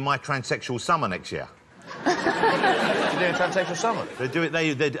could be in my transsexual summer next year. You're doing transsexual summer? They do it.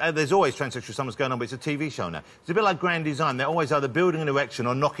 There's always transsexual summers going on, but it's a TV show now. It's a bit like Grand Design. They're always either building an erection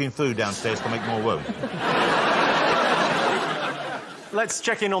or knocking food downstairs to make more room. Let's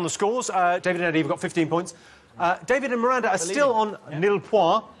check in on the scores. David and Eddie have got 15 points. David and Miranda are still on nil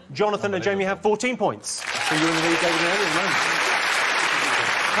point. Jonathan and Jamie have 14 points. So you're in the lead, David and Eddie, at the moment.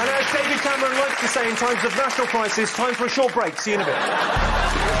 And as David Cameron likes to say in times of national crisis, time for a short break. See you in a bit.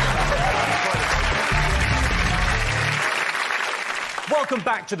 Welcome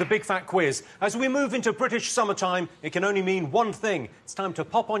back to the Big Fat Quiz. As we move into British summertime, it can only mean one thing. It's time to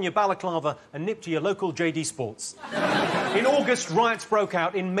pop on your balaclava and nip to your local JD Sports. In August, riots broke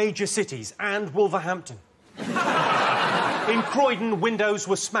out in major cities and Wolverhampton. In Croydon, windows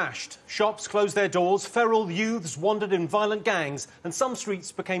were smashed, shops closed their doors, feral youths wandered in violent gangs, and some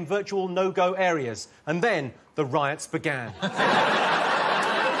streets became virtual no-go areas. And then the riots began.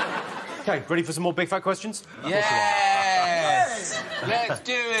 OK, ready for some more Big Fat questions? Yes! Let's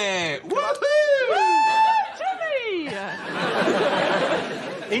do it! Woohoo!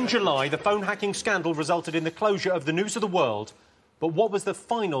 Jimmy! In July, the phone hacking scandal resulted in the closure of the News of the World. But what was the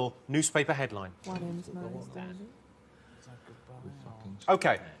final newspaper headline?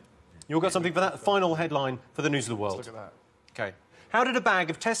 OK. You all got something for that? Final headline for the News of the World. Let's look at that. OK. How did a bag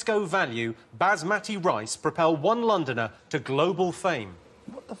of Tesco value basmati rice propel one Londoner to global fame?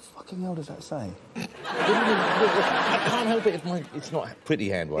 What the fucking hell does that say? I can't help it if it's not pretty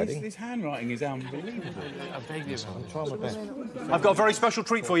handwriting. This handwriting is unbelievable. I'm trying my best. I've got a very special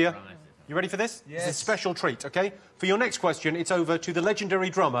treat for you. You ready for this? Yes. It's a special treat, OK? For your next question, it's over to the legendary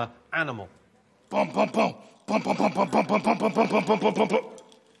drummer, Animal. Bum, bum, bum. Bum, bum, bum, bum, bum, bum, bum, bum, bum, bum, bum, bum, bum.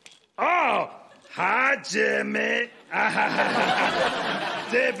 Oh, hi, Jimmy.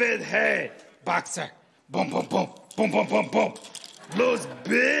 David, hey. Boxer. Bum, bum, bum, bum, bum, bum, bum. Lose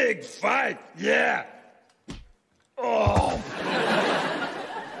big fight, yeah. Oh.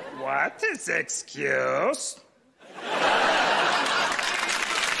 What is excuse?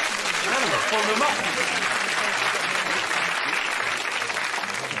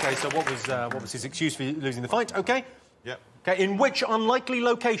 OK, so what was his excuse for losing the fight? OK. Yep. OK, in which unlikely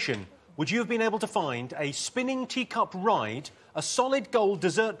location would you have been able to find a spinning teacup ride, a solid gold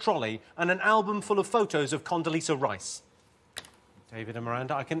dessert trolley, and an album full of photos of Condoleezza Rice? David and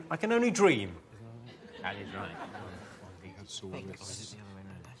Miranda, I can only dream. That is right.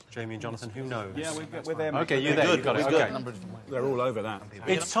 Jamie and Jonathan, who knows? Yeah, we're there. OK, you're there. You've got it. OK. They're all over that.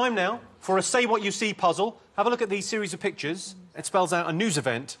 It's time now for a Say What You See puzzle. Have a look at these series of pictures. It spells out a news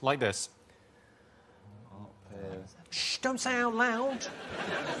event like this. Shh, don't say out loud.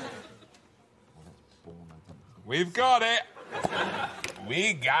 We've got it.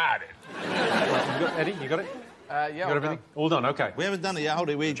 We got it. Eddie, you got it? Yeah, you got everything? All done, OK. We haven't done it yet, hold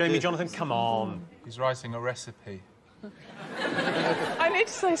it. Jamie, Jonathan, come on. He's writing a recipe. I need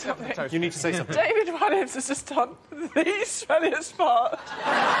to say something. You need to say something. David Walliams has just done the smelliest part.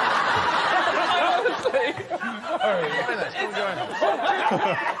 Honestly.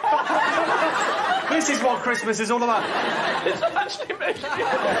 This is what Christmas is all about. It's actually making me...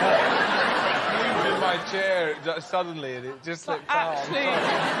 In my chair suddenly, and it just slipped out.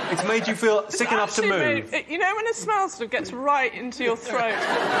 It's made you feel sick enough to move. You know when a smell sort of gets right into your throat?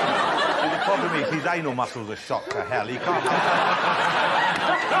 The problem is his anal muscles are shot to hell. He can't...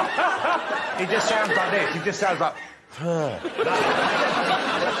 He just sounds like this. He just sounds like...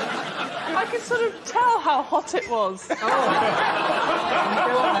 I could sort of tell how hot it was.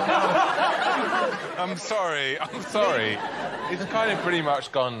 I'm sorry. It's kind of pretty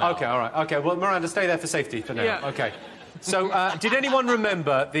much gone now. OK, all right. OK, well, Miranda, stay there for safety for now. Yeah. OK. So, did anyone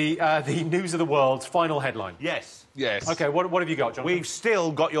remember the News of the World's final headline? Yes. Yes. OK, what have you got, John? We've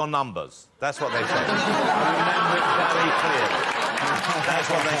still got your numbers. That's what they said. Remember it very clearly. That's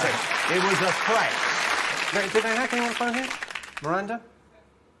what they said. It was a threat. Did they hack anyone's phone here? Miranda?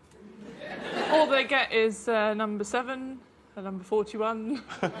 All they get is number 7, number 41,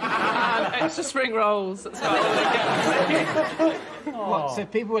 and extra spring rolls. That's about all they get. What, so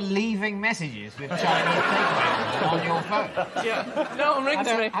people were leaving messages with Chinese takeaways on your phone? Yeah, no one rings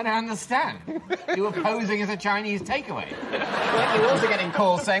me. I don't understand. You were posing as a Chinese takeaway. Weren't you also getting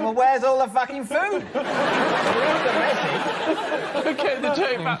calls saying, well, where's all the fucking food? OK, the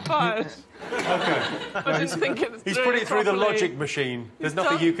joke backfired. OK. I didn't think it was He's put it through the logic machine. There's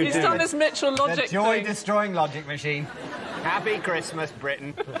nothing you can do. He's done this Mitchell logic thing. The joy-destroying logic machine. Happy Christmas,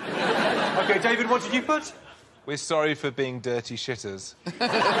 Britain. OK, David, what did you put? We're sorry for being dirty shitters.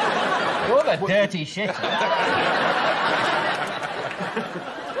 You're the dirty shitter.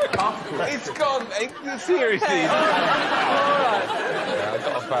 It's gone. Seriously. All right. Yeah,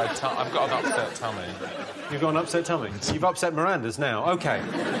 I've got an upset tummy. You've got an upset tummy? You've upset Miranda's now. OK.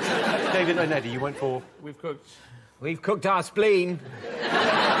 David and Eddie, you went for... We've cooked our spleen.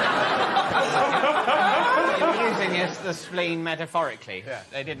 Using the spleen metaphorically. Yeah.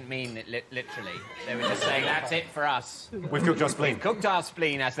 They didn't mean it literally. They were just saying, that's it for us. We've cooked our spleen. We've cooked our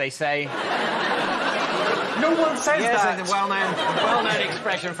spleen, as they say. No one says yes, that. It's a well-known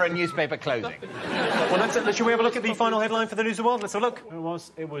expression for a newspaper closing. Well, shall we have a look at the final headline for the News of the World? Let's have a look.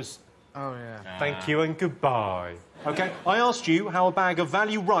 It was... Oh, yeah. Thank you and goodbye. OK, I asked you how a bag of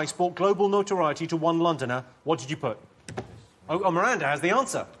value rice brought global notoriety to one Londoner. What did you put? Oh, Miranda has the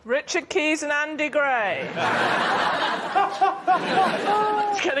answer. Richard Keys and Andy Gray.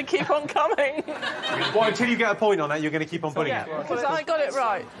 It's going to keep on coming. Well, until you get a point on that, you're going to keep on putting it. Because I got it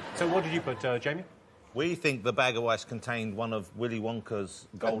right. So what did you put, Jamie? We think the bag of rice contained one of Willy Wonka's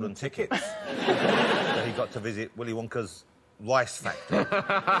golden tickets. So he got to visit Willy Wonka's rice factory,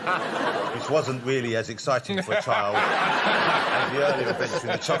 which wasn't really as exciting for a child as the earlier events in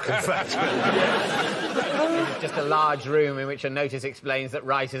the chocolate factory. It's just a large room in which a notice explains that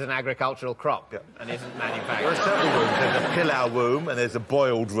rice is an agricultural crop and isn't manufactured. There are several rooms. There's a pilau room, and there's a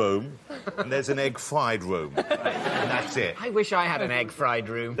boiled room, and there's an egg-fried room. And that's it. I wish I had an egg-fried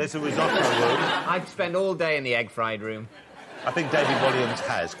room. There's a risotto room. I'd spend all day in the egg-fried room. I think David Walliams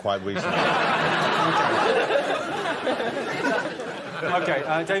has quite recently. OK,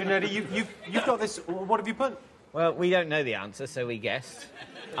 David and Eddie, you've got this. What have you put? Well, we don't know the answer, so we guessed.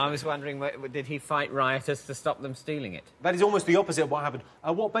 I was wondering, did he fight rioters to stop them stealing it? That is almost the opposite of what happened.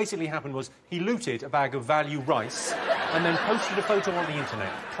 What basically happened was he looted a bag of value rice and then posted a photo on the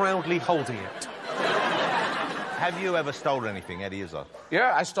internet, proudly holding it. Have you ever stolen anything, Eddie Izzard?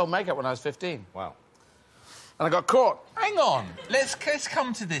 Yeah, I stole makeup when I was 15. Wow. And I got caught. Hang on. Let's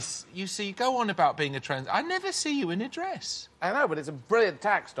come to this. You see, you go on about being a trans... I never see you in a dress. I know, but it's a brilliant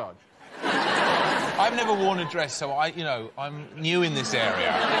tax dodge. I've never worn a dress, so I'm new in this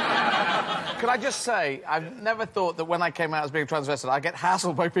area. Could I just say, I've never thought that when I came out as being a transvestite, I get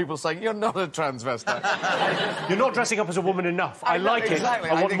hassled by people saying, you're not a transvestite. You're not dressing up as a woman enough. I like it.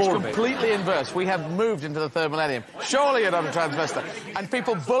 Exactly. I want more of it. It's completely inverse. We have moved into the third millennium. Surely you're not a transvestite. And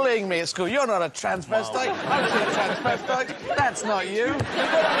people bullying me at school, you're not a transvestite. I'm a transvestite. That's not you. You're not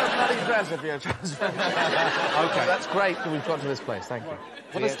a bloody dress if you're a transvestite. OK. That's great that we've got to this place. Thank you.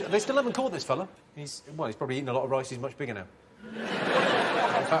 Well, they still haven't caught this fella. He's probably eaten a lot of rice. He's much bigger now.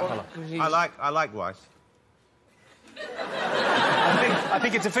 Fat fella. I like rice. I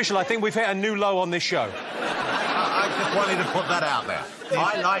think it's official. I think we've hit a new low on this show. I just wanted to put that out there.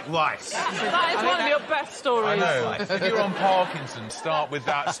 I like rice. That is one of your best stories. I know. If you're on Parkinson's, start with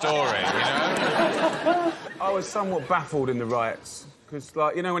that story, you know? I was somewhat baffled in the riots, because,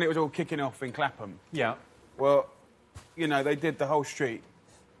 like, you know, when it was all kicking off in Clapham? Yeah. Well, you know, they did the whole street,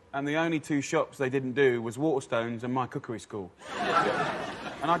 and the only two shops they didn't do was Waterstones and my cookery school.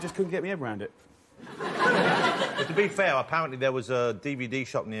 And I just couldn't get my head around it. But to be fair, apparently there was a DVD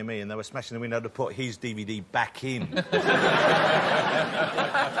shop near me and they were smashing the window to put his DVD back in.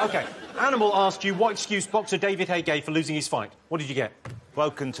 OK. Animal asked you what excuse boxer David Haye gave for losing his fight. What did you get?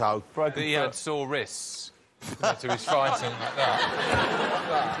 Broken toe. That he had sore wrists. So he was fighting like that.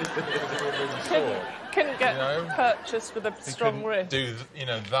 Couldn't get purchased with a strong wrist. Do you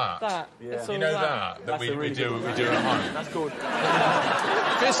know that? That. Yeah. You know that we do at home. That's called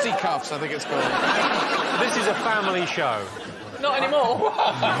fisticuffs, I think it's called. This is a family show. Not anymore.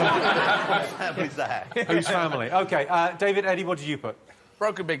 Who's that? Whose family? OK, David, Eddie, what did you put?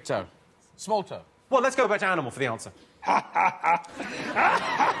 Broken big toe. Small toe. Well, let's go back to Animal for the answer.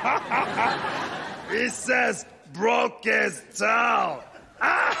 He says broke his toe.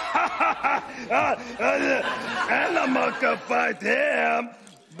 Animal could fight him.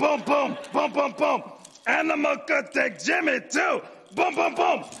 Boom, boom, boom, boom, boom. Animal could take Jimmy too. Boom, boom,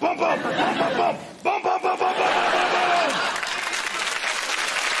 boom, boom, boom, boom, boom, boom, boom, boom, boom, boom, boom, boom.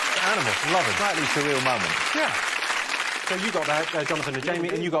 Animal, love it. Slightly surreal moment. Yeah. So you got that, Jonathan and Jamie,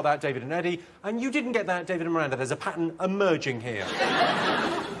 and you got that, David and Eddie, and you didn't get that, David and Miranda. There's a pattern emerging here.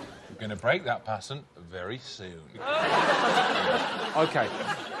 We're going to break that pattern very soon. OK.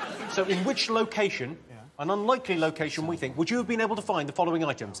 So in which location, an unlikely location we think, would you have been able to find the following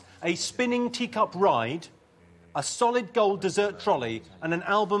items? A spinning teacup ride, a solid gold dessert trolley, and an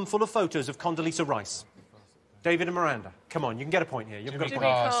album full of photos of Condoleezza Rice? David and Miranda, come on, you can get a point here. You've got a Jimmy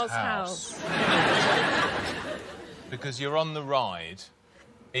point. Carr's house. Because you're on the ride,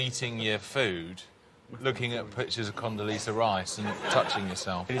 eating your food, looking at pictures of Condoleezza Rice and touching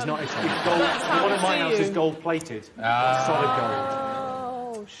yourself. It is not. It's gold. One of my house is gold-plated. Solid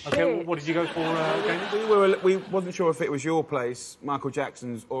gold. Oh, shit. OK, what did you go for, Jamie? We wasn't sure if it was your place, Michael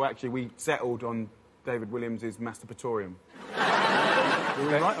Jackson's, or actually we settled on David Williams' masturbatorium. Were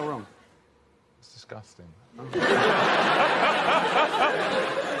we right or wrong? It's disgusting.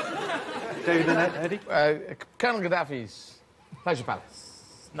 David and Eddie? Colonel Gaddafi's Pleasure Palace.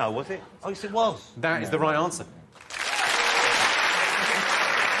 No, was it? Oh, yes, it was. That is the right answer.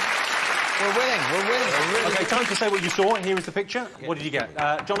 We're winning. OK, time to say what you saw. Here is the picture. What did you get?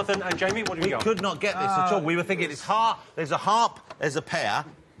 Jonathan and Jamie, what did you get? We could not get this at all. We were thinking it's harp, there's a harp, there's a pear,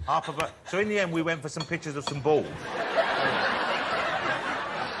 harp of a... So in the end, we went for some pictures of some balls.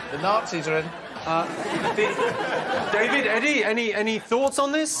 The Nazis are in. David, Eddie, any thoughts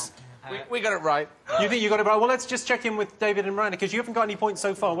on this? We got it right. You think you got it right? Well, let's just check in with David and Miranda, because you haven't got any points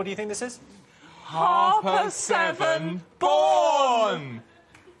so far. What do you think this is? 7:30 born!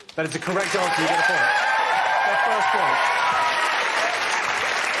 That is the correct answer. You get a point. Their first point.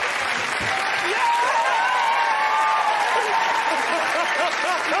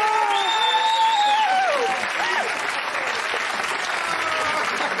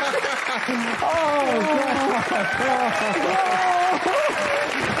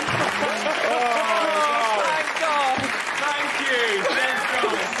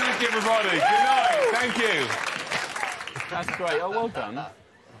 Thank you, everybody. Good night. Thank you. That's great. Oh, well done. I'm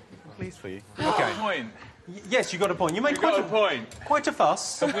pleased for you. OK. Point. Yes, you got a point. You made Got a point. quite a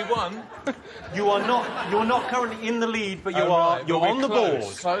fuss. Have we won? You're not currently in the lead, but you're right, you're but on we're the close.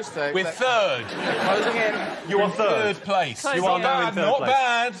 board. Close to. We're third. Closing in. You are third. Third place. You are now in third Not place.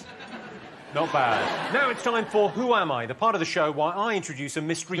 bad. Not bad. Now it's time for Who Am I? The part of the show where I introduce a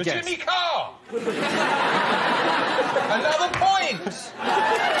mystery The guest. Jimmy Carr. Another point.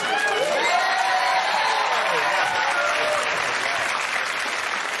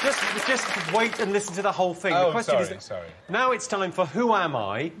 Just wait and listen to the whole thing. Oh, the question sorry, is, sorry. Now it's time for Who Am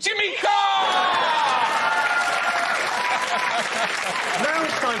I? Jimmy Carr! Now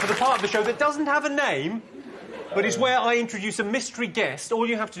it's time for the part of the show that doesn't have a name, But it's where I introduce a mystery guest. All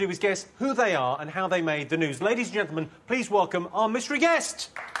you have to do is guess who they are and how they made the news. Ladies and gentlemen, please welcome our mystery guest.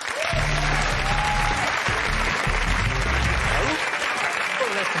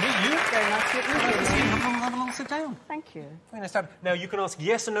 Nice to meet you. Very nice to meet you. Have a long sit down. Thank you. Very nice to have you. Now, you can ask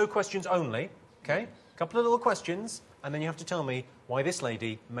yes and no questions only, OK? A couple of little questions, and then you have to tell me why this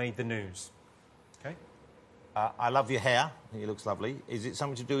lady made the news. OK? I love your hair. I think it looks lovely. Is it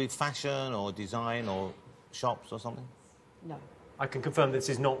something to do with fashion or design or shops or something? No. I can confirm this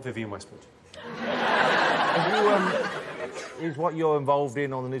is not Vivienne Westwood. Is what you're involved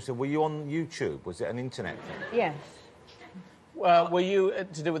in on the news? Were you on YouTube? Was it an internet thing? Yes. Were you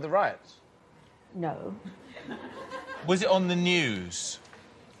to do with the riots? No. Was it on the news?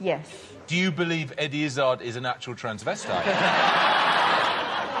 Yes. Do you believe Eddie Izzard is an actual transvestite?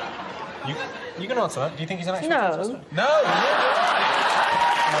 You can answer that. Do you think he's an actual transvestite? No.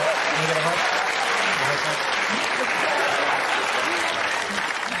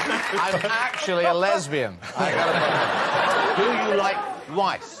 I'm actually a lesbian. I got a problem. Do you like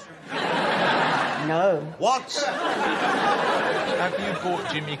rice? No. What? Have you bought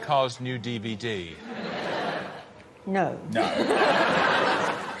Jimmy Carr's new DVD? No. No.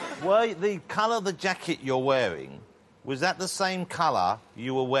 Well, the colour of the jacket you're wearing, was that the same colour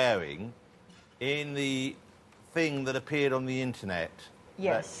you were wearing in the thing that appeared on the internet?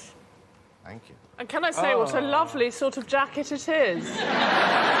 Yes. Thank you. And can I say what a lovely sort of jacket it is?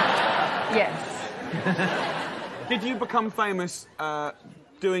 Yes. Did you become famous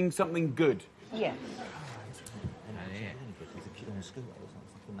doing something good? Yes.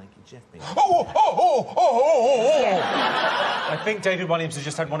 I think David Walliams has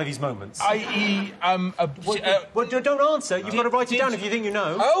just had one of these moments. I.e., Well, don't answer. You've got to write it down if you think you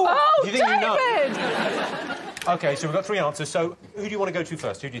know. Oh, if you think David! you know. OK, so we've got 3 answers. So who do you want to go to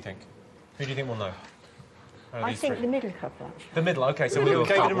first? Who do you think? Who do you think will know? I think the middle couple. The middle, OK, so we'll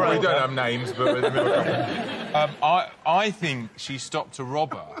go David and Miranda. We don't have names, but we're the middle couple. I think she stopped a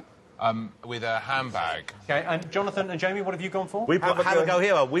robber with a handbag. OK, and Jonathan and Jamie, what have you gone for? We have a go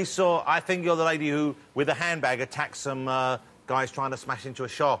here. We saw, I think you're the lady who, with a handbag, attacked some guys trying to smash into a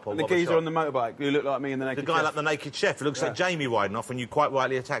shop. Or the geezer on the motorbike who looked like me in the Naked Chef. The guy like the Naked Chef who looks like Jamie riding off, and you quite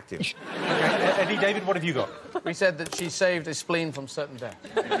rightly attacked him. Eddie, David, what have you got? We said that she saved a spleen from certain death.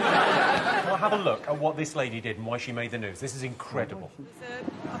 Well, have a look at what this lady did and why she made the news. This is incredible.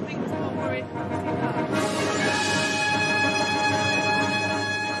 I think it's not very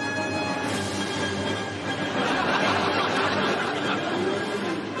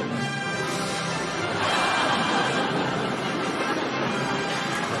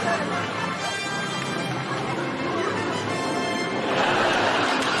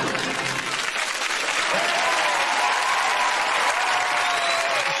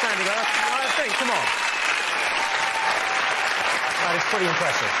Pretty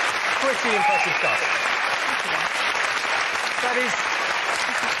impressive. Pretty impressive stuff.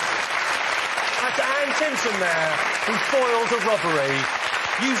 That's Anne Timson there, who foiled a robbery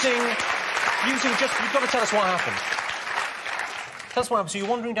using just... You've got to tell us what happened. Tell us what happened. So you're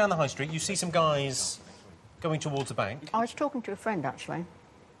wandering down the high street, you see some guys going towards a bank. I was talking to a friend, actually,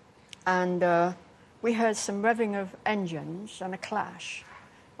 and we heard some revving of engines and a clash.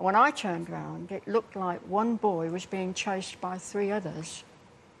 When I turned round, it looked like one boy was being chased by 3 others.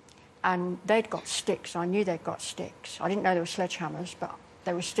 And they'd got sticks. I knew they'd got sticks. I didn't know they were sledgehammers, but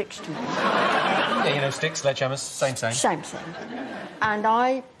they were sticks to me. Yeah, you know, sticks, sledgehammers, same. Same. And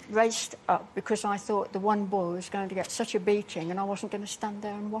I raced up because I thought the one boy was going to get such a beating and I wasn't going to stand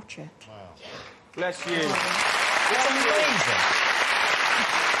there and watch it. Wow. Bless you. It's amazing.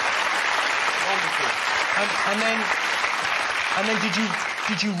 Wonderful. And then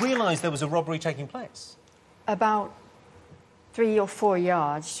did you realise there was a robbery taking place? About 3 or 4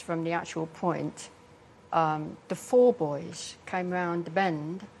 yards from the actual point, the 4 boys came round the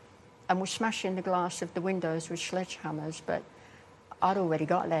bend and were smashing the glass of the windows with sledgehammers, but I'd already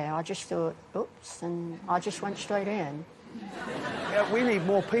got there. I just thought, oops, and I just went straight in. Yeah, we need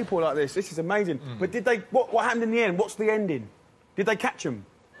more people like this. This is amazing. But did they... What happened in the end? What's the ending? Did they catch them?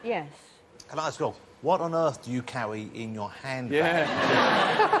 Yes. Can I ask you, what on earth do you carry in your handbag?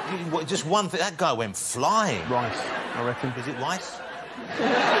 Yeah. Just one thing. That guy went flying. Rice, I reckon. Is it rice?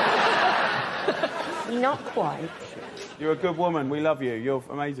 Not quite. You're a good woman. We love you. You're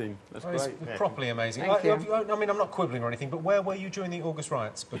amazing. That's great. It's properly amazing. Thank you. I mean, I'm not quibbling or anything, but where were you during the August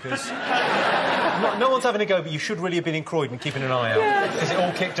riots? Because no one's having a go, but you should really have been in Croydon keeping an eye out. Because it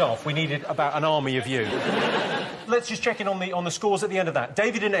all kicked off. We needed about an army of you. Let's just check in on the scores at the end of that.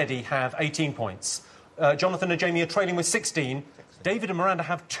 David and Eddie have 18 points. Jonathan and Jamie are trailing with 16. David and Miranda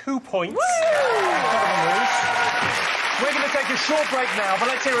have 2 points. Rastamouse. We're going to take a short break now, but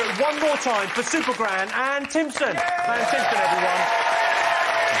let's hear it one more time for Supergran and Timson. And Timson, everyone.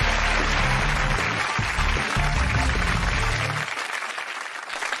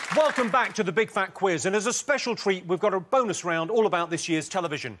 Welcome back to the Big Fat Quiz, and as a special treat, we've got a bonus round all about this year's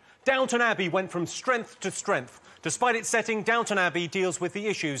television. Downton Abbey went from strength to strength. Despite its setting, Downton Abbey deals with the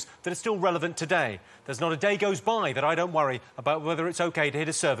issues that are still relevant today. There's not a day goes by that I don't worry about whether it's OK to hit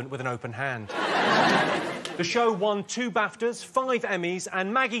a servant with an open hand. The show won 2 BAFTAs, 5 Emmys,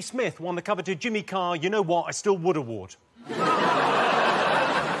 and Maggie Smith won the coveted Jimmy Carr You Know What, I Still Would award. You're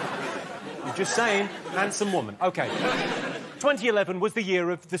just saying, handsome woman. OK. 2011 was the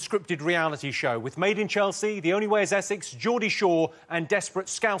year of the scripted reality show, with Made in Chelsea, The Only Way is Essex, Geordie Shore and Desperate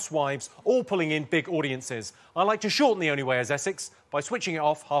Scouse-Wives all pulling in big audiences. I like to shorten The Only Way is Essex by switching it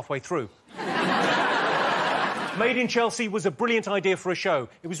off halfway through. Made in Chelsea was a brilliant idea for a show.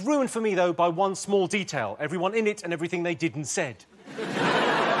 It was ruined for me, though, by one small detail. Everyone in it and everything they did and said.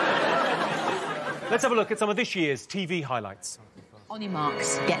 Let's have a look at some of this year's TV highlights. On your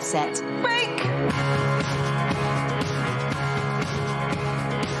marks, get set, break!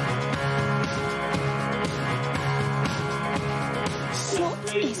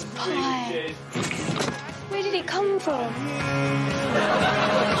 What is pie? Where did it come from?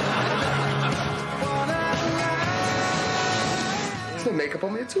 There's no makeup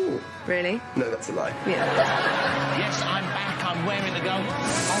on me at all. Really? No, that's a lie. Yeah. Yes, I'm back. I'm wearing the go.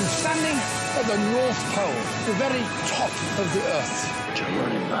 I'm standing at the North Pole, the very top of the Earth.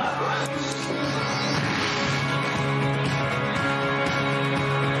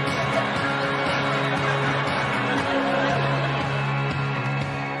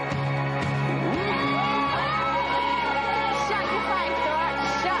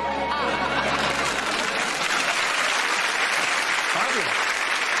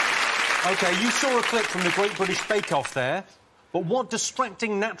 OK, you saw a clip from the Great British Bake Off there, but what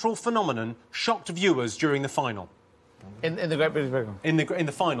distracting natural phenomenon shocked viewers during the final? In the Great British Bake Off? In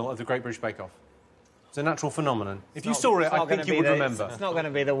the final of the Great British Bake Off. It's a natural phenomenon. If you saw it, I think you would remember. It's not going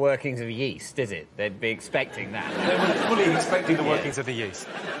to be the workings of yeast, is it? They'd be expecting that. They were fully expecting the workings of the yeast.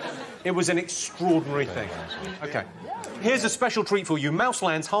 It was an extraordinary thing. OK. Here's a special treat for you.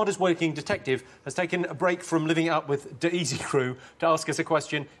 Mouseland's hardest-working detective has taken a break from living up with the Easy Crew to ask us a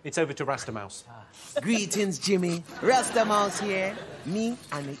question. It's over to Rastamouse. Greetings, Jimmy. Rastamouse here. Me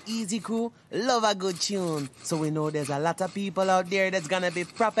and the Easy Crew love a good tune. So we know there's a lot of people out there that's gonna be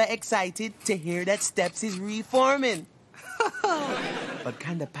proper excited to hear that Steps is reforming. But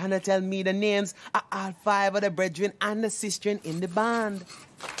can the panel tell me the names of all 5 of the brethren and the sistren in the band?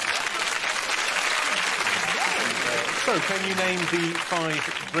 So, can you name the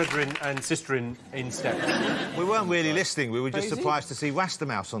 5 brethren and sistren in Steps? We weren't really listening. We were just surprised to see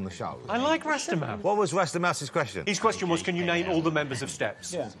Rastamouse on the show. I like Rastamouse. What was Rastamouse's question? His question was, can you name all the members of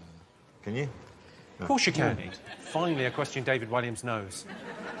Steps? Yeah. Can you? Of course you can. Finally, a question David Walliams knows.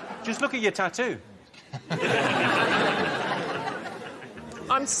 Just look at your tattoo.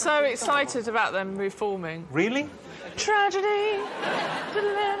 I'm so excited about them reforming. Really? Tragedy.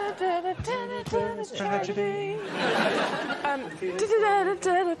 Tragedy.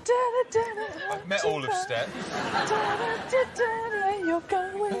 I've met all of Steps. You're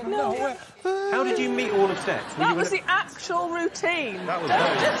going nowhere. How did you meet all of Steps? That was the actual routine. That was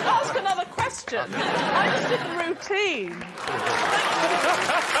Don't just ask another question. I just did the routine.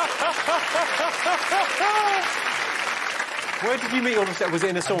 Where did you meet all of Steps? Was it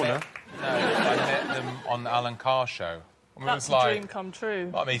in a sauna? I met them on the Alan Carr show. I mean, That's it was a like, dream come true.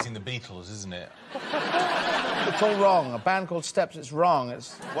 like meeting the Beatles, isn't it? It's all wrong. A band called Steps, it's wrong.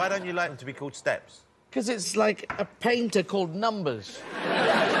 It's... Why don't you like them to be called Steps? Because it's like a painter called Numbers. Or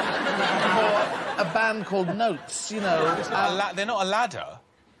a band called Notes, you know. They're not a ladder.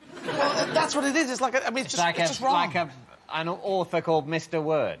 Well, that's what it is. It's like a, I mean, it's just wrong. Like an author called Mr.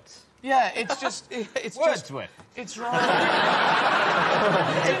 Words. Yeah, it's just... It's Wordsworth. It's wrong. if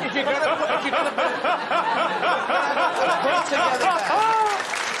you're gonna put it together...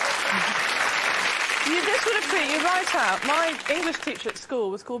 This would have freaked you right out. My English teacher at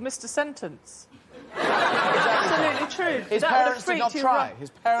school was called Mr. Sentence. Absolutely true. His parents did not try. His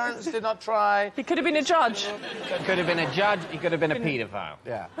parents did not try. He could have been a judge. He could have been a judge. He could have been a paedophile.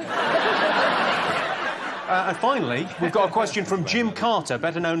 Yeah. And finally, we've got a question from Jim Carter,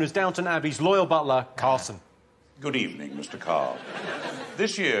 better known as Downton Abbey's loyal butler, Carson. Good evening, Mr. Carr.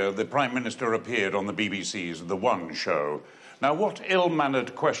 This year, the Prime Minister appeared on the BBC's The One Show. Now, what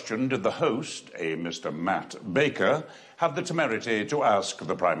ill-mannered question did the host, a Mr. Matt Baker, have the temerity to ask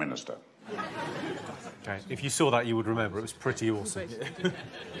the Prime Minister? OK, if you saw that, you would remember. It was pretty awesome.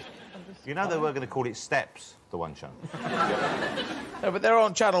 You know they were going to call it Steps, the One Show. No, but they're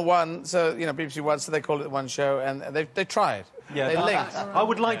on Channel 1, so, you know, BBC 1, so they call it the One Show, and they tried. Yeah, they linked. I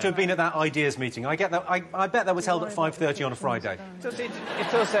would like to have been at that ideas meeting. I get that. I bet that was held at 5:30 on a Friday.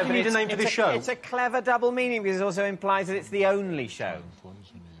 It's also... You need a name for this show. It's a clever double meaning, because it also implies that it's the only show.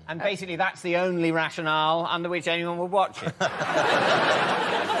 And basically, that's the only rationale under which anyone would watch it.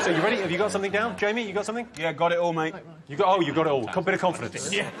 So, you ready? Have you got something down? Jamie, you got something? Yeah, got it all, mate. You got it all. A bit of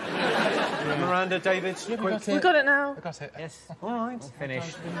confidence. Yeah. Miranda, David, We got it now. I got it. Yes. All right.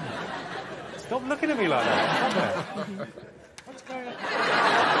 Finished. Stop looking at me like that. What's going on?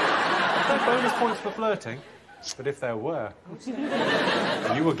 No bonus points for flirting, but if there were,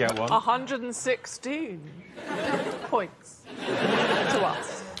 you would get one. 116 points to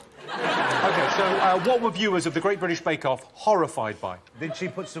us. OK, so what were viewers of the Great British Bake Off horrified by? Did she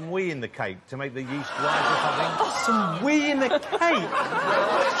put some wee in the cake to make the yeast rise or something? Some wee in the cake?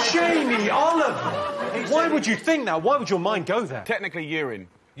 Jamie Oliver! Why would you think that? Why would your mind go there? Technically, urine.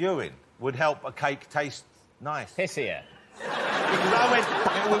 Urine would help a cake taste nice. Pissier. Because I went...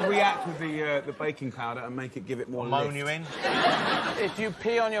 It would react with the baking powder and make it give it more Moan lift. you in? If you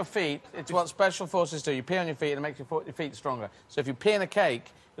pee on your feet, it's what special forces do. You pee on your feet and it makes your feet stronger. So if you pee in a cake,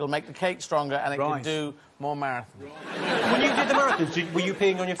 it'll make the cake stronger and it can do more marathons. When you did the marathons, were you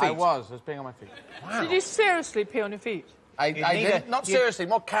peeing on your feet? I was peeing on my feet. Wow. Did you seriously pee on your feet? I did, not seriously,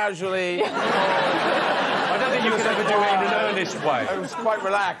 more casually. I don't think you could ever do it in an earnest way. I was quite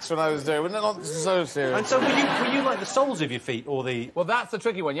relaxed when I was doing it, not so serious. And so were you like the soles of your feet or the... Well, that's the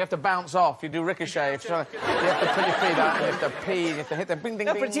tricky one. You have to bounce off. You do ricochet. You have to put your feet out and you have to pee. You have to hit the bing, ding,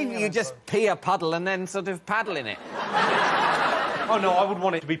 No, ding. pretend you just pee a puddle and then sort of paddle in it. Oh, no, I would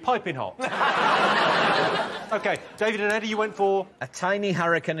want it to be piping hot. OK, David and Eddie, you went for... A tiny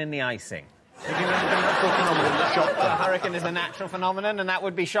hurricane in the icing. You think that's a natural phenomenon that shocked them? A hurricane is a natural phenomenon, and that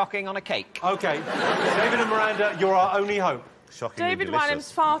would be shocking on a cake. OK. David and Miranda, you're our only hope. Shockingly David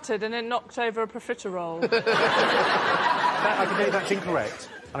delicious. Walliams farted and then knocked over a profiterole. I can tell you that's incorrect.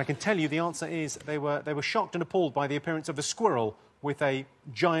 And I can tell you the answer is they were shocked and appalled by the appearance of a squirrel with a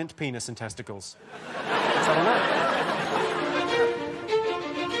giant penis and testicles. Let's have a look.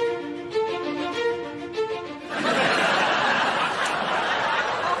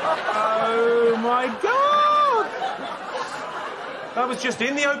 Oh, my God! That was just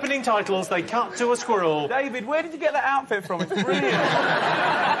in the opening titles. They cut to a squirrel. David, where did you get that outfit from? It's brilliant.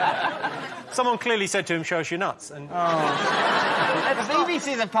 Someone clearly said to him, show us your nuts. And... The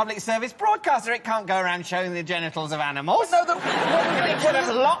BBC is a public service broadcaster. It can't go around showing the genitals of animals. No, they could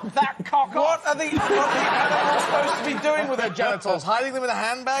have locked that cock off. What are the animals supposed to be doing with their genitals? Hiding them in a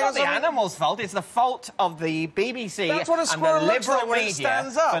handbag or It's not something? the animal's fault. It's the fault of the BBC That's what a and the squirrel looks liberal like when it media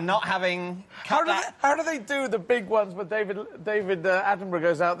stands up. for not having cut that... How do they do the big ones where David Attenborough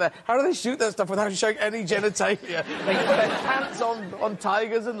goes out there? How do they shoot that stuff without showing any genitalia? They put their pants on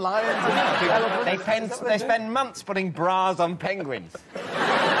tigers and lions and elephants. They spend months putting bras on penguins.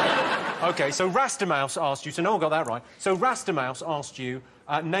 OK, so Rastamouse asked you... So no one got that right. So Rastamouse asked you,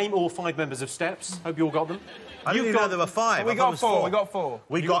 name all 5 members of Steps. Hope you all got them. I didn't know there were 5. We got 4. We got 4.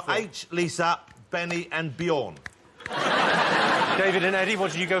 We got H, Lisa, Benny and Bjorn. David and Eddie,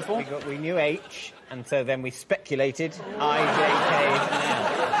 what did you go for? We knew H, and so then we speculated I, J, K,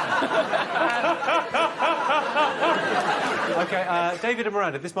 and L. OK, David and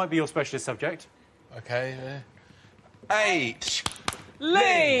Miranda, this might be your specialist subject. OK. H.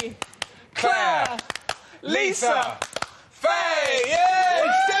 Lee! Claire! Lisa! Faye!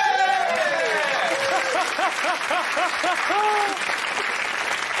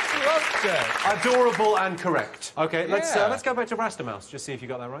 Adorable and correct. OK, let's go back to Rastamouse. Just see if you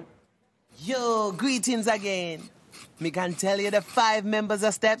got that right. Yo, greetings again. Me can tell you the 5 members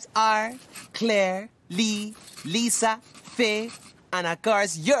of Steps are Claire, Lee, Lisa, Faye, and of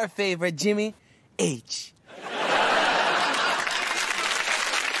course your favorite Jimmy, H.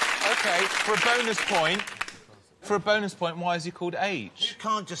 OK, for a bonus point, why is he called H? You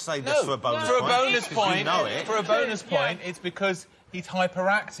can't just say this for a bonus For a point. bonus point, You know it. for a bonus point, it's because he's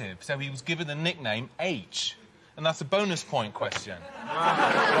hyperactive, so he was given the nickname H. And that's a bonus point question. 1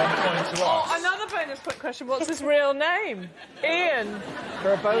 point to us. Another bonus point question. What's his real name? Ian.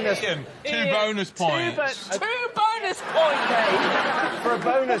 For a bonus... Ian, 2 bonus points. 2 bonus points. For a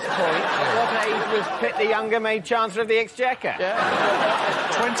bonus point, at what age was Pitt the Younger made Chancellor of the Exchequer? Yeah.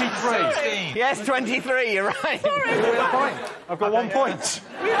 23. 16. Yes, 23, you're right. Sorry, Real point. I've got 1 point.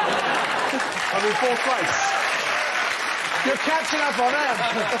 I'm in 4th place. You're catching up on them.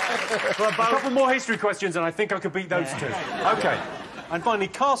 A couple more history questions, and I think I could beat those 2. OK. And finally,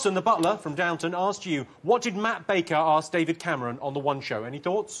 Carson, the butler from Downton, asked you, what did Matt Baker ask David Cameron on The One Show? Any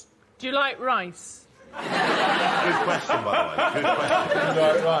thoughts? Do you like rice? Good question, by the way. Good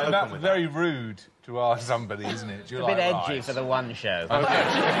question. Right. That's very rude to ask somebody, isn't it? Do you It's a bit like edgy rice? for the one show.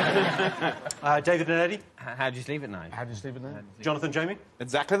 Okay. David and Eddie? How do you sleep at night? How do you sleep at night? Jonathan, Jamie?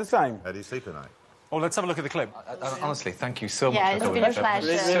 Exactly the same. How do you sleep at night? Oh, let's have a look at the clip. Honestly, thank you so much. Yeah, for it's been coming. a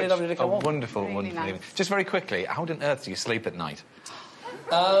pleasure. It's Really lovely to such come a on. wonderful, Really wonderful nice. evening. Just very quickly, how on earth do you sleep at night?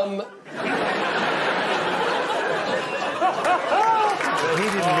 Well, he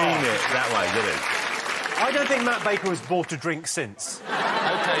didn't mean it that way, did he? I don't think Matt Baker has bought a drink since.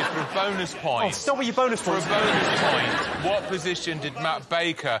 OK, for a bonus point... Oh, stop with your bonus points. For a bonus point, what position did Matt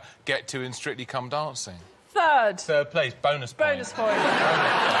Baker get to in Strictly Come Dancing? Third. Third place, bonus point. Bonus point.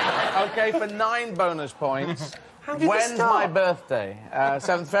 OK, for 9 bonus points. How did When's this start? my birthday?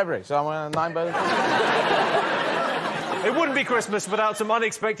 7th February, so I'm on 9 bonus points. It wouldn't be Christmas without some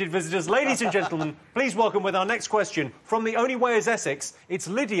unexpected visitors. Ladies and gentlemen, please welcome with our next question from the only way is Essex, it's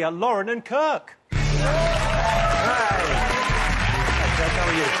Lydia, Lauren and Kirk. How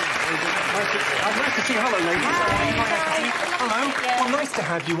are you? Nice to see you. Hello, ladies. Hello. Well, nice to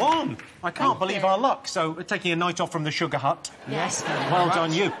have you on. I can't believe our luck. So, we're taking a night off from the Sugar Hut. Yes. Well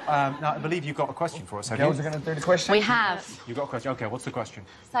done, you. Now, I believe you've got a question for us, have Girls you? are going to do the question? We have. You've got a question. OK, what's the question?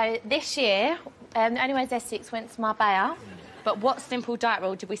 So this year, Anyways Essex went to Marbella, but what simple diet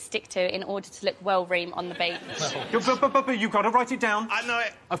rule did we stick to in order to look well-reamed on the beach? But you've got to write it down. I know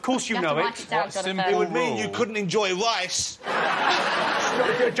it. Of course you know Write it. it down, Jonathan. It would mean you couldn't enjoy rice.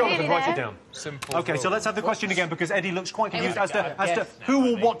 Jonathan, write it down. Simple. OK, so let's have the question again, because Eddie looks quite confused as to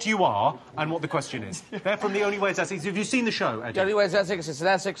who or what you are and what the question is. They're from the only way is Essex. Have you seen the show, Eddie? The only way is Essex. It's in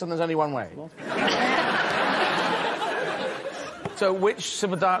Essex, and there's only one way. So, which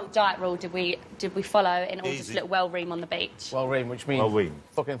simple Diet rule did we follow in order Easy. to look well-reamed on the beach? well-reamed, which means Well-reamed.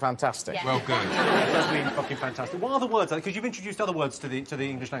 fucking fantastic. Yeah. Well, good. It does mean fucking fantastic. What are the words? Because you've introduced other words to the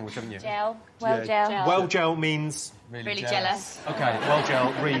English language, haven't you? Gel. Well-gel. Well gel means... Really jealous. OK, well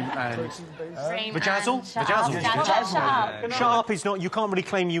gel, ream and... Ream Vajazzle? and shut up. Shut up. Shut up is not... You can't really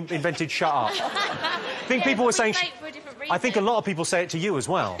claim you invented shut up. I think people were saying... For a different reason. I think a lot of people say it to you as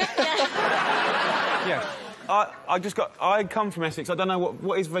well. Yeah. I come from Essex. I don't know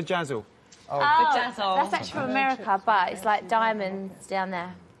what is vajazzle. That's actually from America, but it's like diamonds down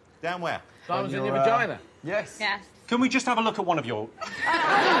there. Down where? Diamonds in your vagina. Yes. Yeah. Can we just have a look at one of your...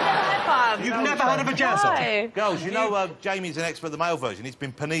 I've You've never had a vajazzle? No. Girls, you know Jamie's an expert at the male version. He's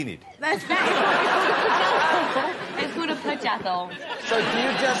been paninied. That's very It's called a pajazzle. So, do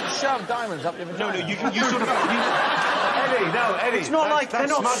you just shove diamonds up your vagina? No, you sort of... Eddie, no, Eddie. It's not like they're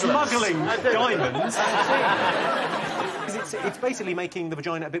not smuggling diamonds. It's It's basically making the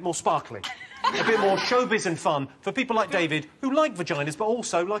vagina a bit more sparkly, a bit more showbiz and fun for people like David who like vaginas but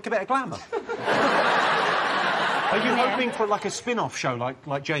also like a bit of glamour. Are you hoping for like a spin-off show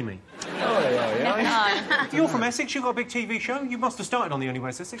like Jamie? Oh, yeah. You're from Essex, you've got a big TV show. You must have started on The Only Way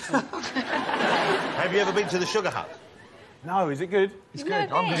is Essex. Have you ever been to the Sugar Hut? No, is it good? It's good.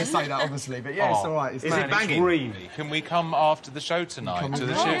 I'm going to say that, obviously, but yeah, it's all right. It's Is it banging? Really? Can we come after the show tonight to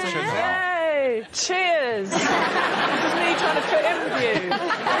the Sugar Hut? Hey, cheers! This is me trying to fit in with you.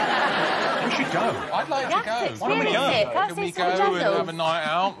 We should go. I'd like to go. Why don't we go? Can we go and have a night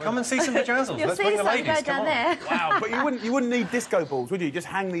out? Come and see some vajazzles. You'll Let's see bring the the sun ladies. go down there. Wow, but you wouldn't need disco balls, would you? Just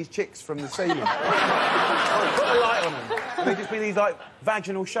hang these chicks from the ceiling. Put a light on them. And they'd just be these, like,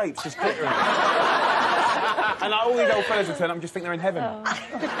 vaginal shapes just glittering. And like, all these old fellas will turn up and just think they're in heaven.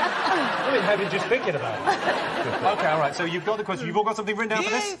 I'm in heaven just thinking about it. OK, all right, so you've got the question. You've all got something written down for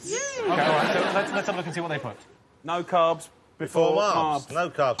this? OK, all right, so let's have a look and see what they put. No carbs Before Mars. carbs. No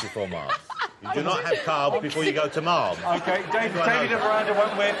carbs before Mars. You do not have carbs before you go to Mars. OK, David and Miranda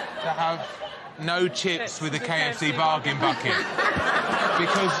went with... To have no chips with a KFC bargain bucket.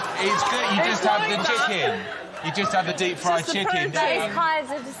 Because it's good, you just have the chicken. You just have the deep-fried chicken. That is kind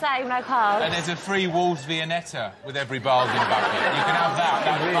of the same, no carbs. And there's a free Wolves Viennetta with every bargain bucket. You can have that,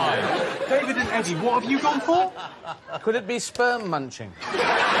 that's fine. David and Eddie, what have you gone for? Could it be sperm munching?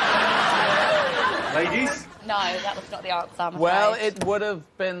 Ladies? No, that was not the answer, I'm afraid. Well, it would have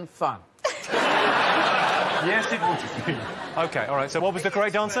been fun. Yes, it would have been. OK, all right, so what was the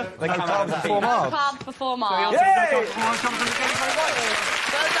correct answer? They come out before Mars. Carbs before Mars. So the answer is no carbs before Mars. Jonathan, you're getting very right.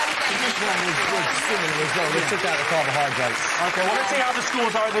 This one was similar as well. They took out the carbohydrates. OK, well, let's see how the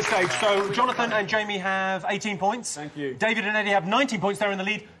scores are at this stage. So Jonathan and Jamie have 18 points. Thank you. David and Eddie have 19 points. They're in the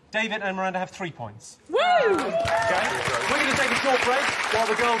lead. David and Miranda have 3 points. Woo! OK, we're going to take a short break while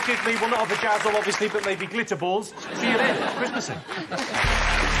the girls give me, well, not a vajazzle, obviously, but maybe glitter balls. See you then. Christmassing.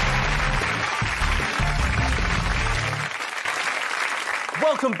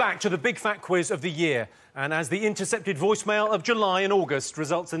 Welcome back to the big fat quiz of the year. And as the intercepted voicemail of July and August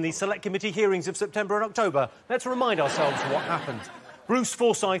results in the select committee hearings of September and October, let's remind ourselves what happened. Bruce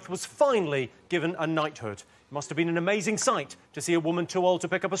Forsyth was finally given a knighthood. It must have been an amazing sight to see a woman too old to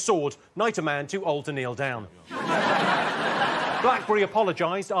pick up a sword knight a man too old to kneel down. BlackBerry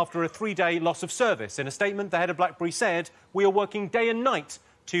apologised after a 3-day loss of service. In a statement, the head of BlackBerry said, "We are working day and night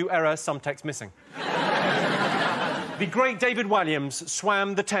to error some text missing." The great David Walliams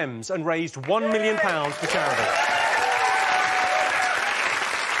swam the Thames and raised £1 million for charity.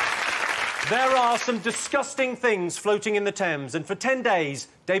 There are some disgusting things floating in the Thames, and for 10 days,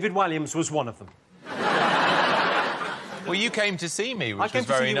 David Walliams was one of them. Well, you came to see me, which was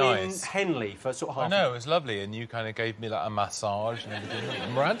very very nice. I came to see you in Henley for sort of half. I know, it was lovely, and you kind of gave me like a massage and everything.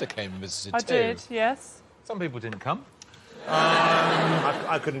 And Miranda came and visited too. I did, yes. Some people didn't come.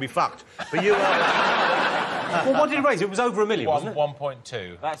 I couldn't be fucked. But you... Well, what did it raise? It was over £1 million, wasn't it?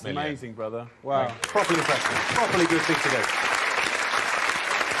 1.2 That's million. amazing, brother. Wow. Properly impressive. Properly good thing to do.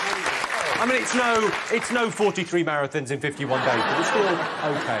 I mean, it's no 43 marathons in 51 days, but it's still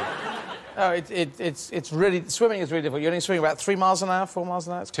OK. Oh, it's really... Swimming is really difficult. You're only swimming about 3 miles an hour, 4 miles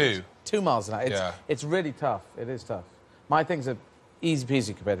an hour? It's 2. 2 miles an hour. It's Yeah. really tough. It is tough. My things are easy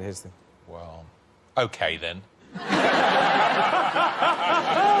peasy compared to his thing. Well, OK, then.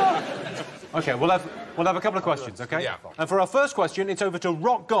 OK, we'll have a couple of questions, OK? Yeah. And for our first question, it's over to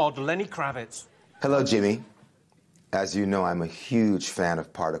rock god Lenny Kravitz. Hello, Jimmy. As you know, I'm a huge fan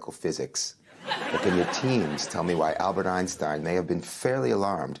of particle physics. But can your teams tell me why Albert Einstein may have been fairly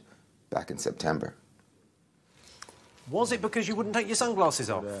alarmed back in September? Was it because you wouldn't take your sunglasses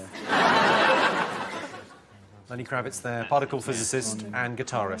off? Lenny Kravitz there, particle physicist and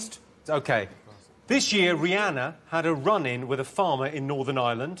guitarist. OK. This year, Rihanna had a run-in with a farmer in Northern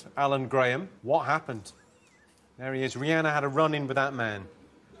Ireland, Alan Graham. What happened? There he is. Rihanna had a run-in with that man.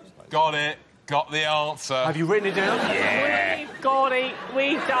 Got it. Got the answer. Have you written it down? Yeah. We've got it.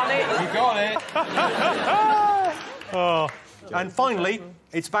 We've done it. You got it. Oh. And finally,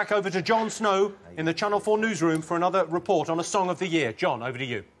 it's back over to Jon Snow in the Channel 4 newsroom for another report on a Song of the Year. John, over to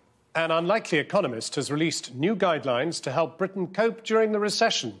you. An unlikely economist has released new guidelines to help Britain cope during the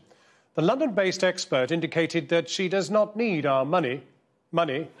recession. The London-based expert indicated that she does not need our money,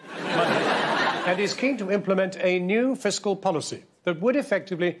 and is keen to implement a new fiscal policy that would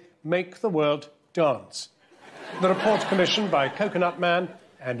effectively make the world dance. The report, commissioned by Coconut Man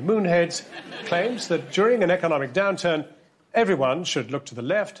and Moonheads, claims that during an economic downturn, everyone should look to the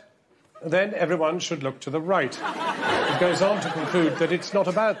left, then everyone should look to the right. It goes on to conclude that it's not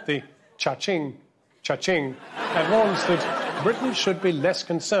about the cha-ching, cha-ching, and warns that Britain should be less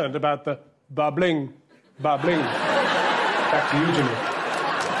concerned about the bubbling. Back to you, Jimmy.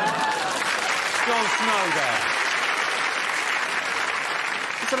 Jon Snow there.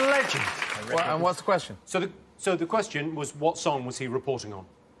 It's a legend. And what's the question? So the question was, what song was he reporting on?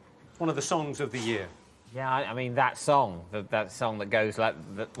 One of the songs of the year. Yeah, I mean, that song, that song that goes like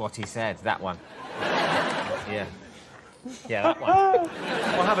what he said, that one. Yeah. Yeah, that one.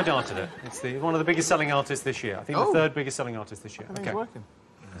 Well, have a dart at it. It's one of the biggest selling artists this year. I think the third biggest selling artist this year. I think it's working.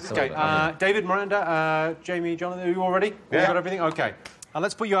 OK, David, Miranda, Jamie, Jonathan, are you all ready? Yeah. You got everything? OK.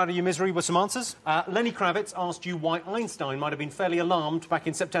 Let's put you out of your misery with some answers. Lenny Kravitz asked you why Einstein might have been fairly alarmed back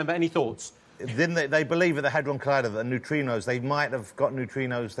in September. Any thoughts? Didn't they believe at the Hadron Collider that neutrinos, they might have got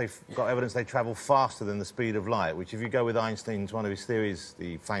neutrinos, they've got evidence they travel faster than the speed of light, which if you go with Einstein's, one of his theories,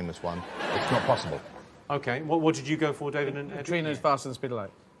 the famous one, it's not possible. OK, what did you go for, David? Neutrinos faster than the speed of light.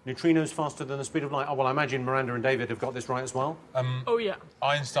 Neutrinos faster than the speed of light. Oh, well, I imagine Miranda and David have got this right as well. Oh, yeah.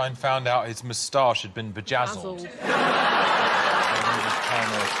 Einstein found out his moustache had been bejazzled.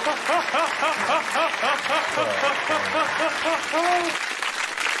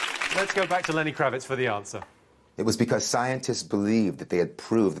 Let's go back to Lenny Kravitz for the answer. It was because scientists believed that they had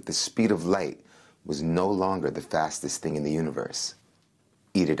proved that the speed of light was no longer the fastest thing in the universe.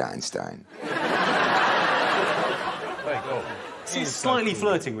 Eat it, Einstein. He's slightly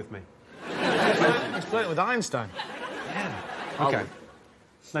flirting with me. He's flirting with Einstein. Yeah. OK.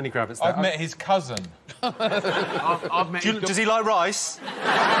 Lenny Kravitz. I've met his cousin. I've met Does he like rice?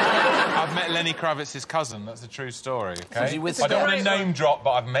 I've met Lenny Kravitz's cousin. That's a true story, OK? Is he with I don't want to name drop,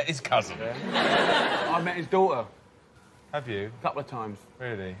 but I've met his cousin. I've met his daughter. Have you? A couple of times.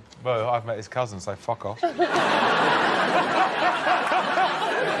 Really? Well, I've met his cousin, so fuck off.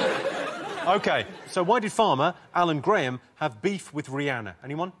 OK, so why did farmer Alan Graham have beef with Rihanna?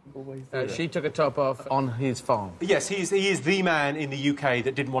 Anyone? She took her top off on his farm. Yes, he is the man in the UK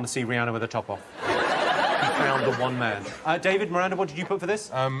that didn't want to see Rihanna with her top off. He found the one man. David, Miranda, what did you put for this?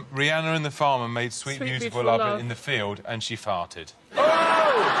 Rihanna and the farmer made sweet beautiful love in the field, and she farted. Oh!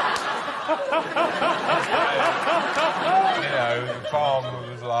 You know, the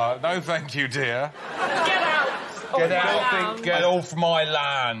farmer was like, no thank you, dear. Get out! Get out, get off my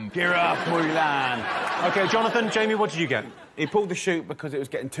land. Get off my land. OK, Jonathan, Jamie, what did you get? He pulled the chute because it was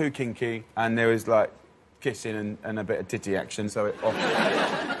getting too kinky and there was, like, kissing and a bit of titty action, so it off.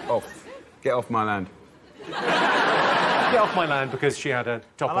 Get off my land. Get off my land because she had a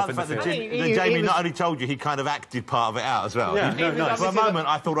top I off like in the the fact field. that Jamie not only told you, he kind of acted part of it out as well. Yeah, no, nice. For a moment,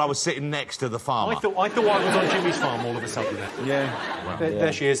 I thought I was sitting next to the farmer. I thought I was on Jimmy's farm all of a sudden. Yeah. Well,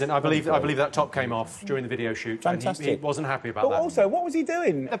 there she is, and I believe that top came off during the video shoot. Fantastic. And he wasn't happy about But that. also, what was he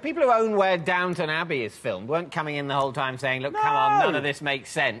doing? The people who own where Downton Abbey is filmed weren't coming in the whole time saying, look, come on, none of this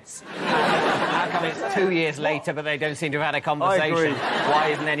makes sense. How come it's 2 years later but they don't seem to have had a conversation? I agree. Why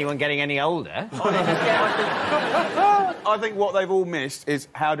isn't anyone getting any older? I think what they've all missed is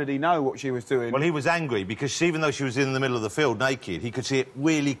how did he know what she was doing? Well, he was angry because even though she was in the middle of the field naked, he could see it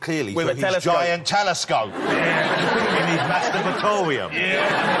really clearly With through a his telescope. giant telescope. Yeah. In his masturbatorium.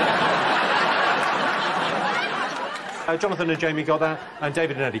 Yeah. Jonathan and Jamie got that, and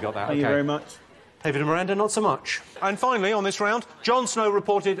David and Eddie got that. Thank you very much. David and Miranda, not so much. And finally, on this round, Jon Snow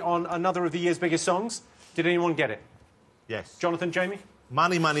reported on another of the year's biggest songs. Did anyone get it? Yes. Jonathan, Jamie?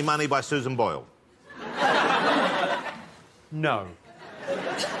 Money, Money, Money by Susan Boyle. No.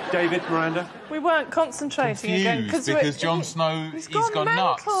 David, Miranda? We weren't concentrating again. Because Jon Snow, he's gone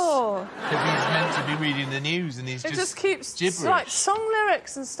nuts. mental. Because he's meant to be reading the news and he's It just keeps gibberish. like song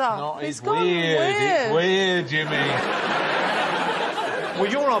lyrics and stuff. It's gone weird. It's weird, Jimmy. Well,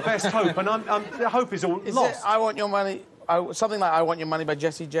 you're our best hope, and the hope is all Is lost. it I Want Your Money... something like I Want Your Money by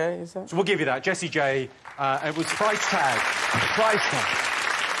Jessie J, is that? So we'll give you that. Jessie J, it was Price Tag. Price tag.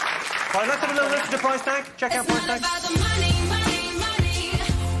 Right, let's have a little listen to Price Tag. Check out Price Tag.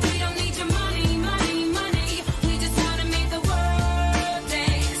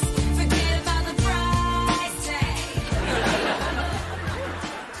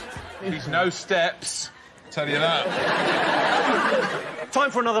 He's no steps, tell you that.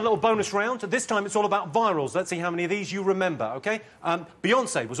 Time for another little bonus round. This time it's all about virals. Let's see how many of these you remember, OK?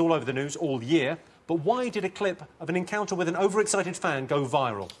 Beyoncé was all over the news all year, but why did a clip of an encounter with an overexcited fan go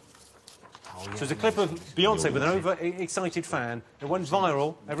viral? So it's a clip of Beyoncé with an overexcited fan. It went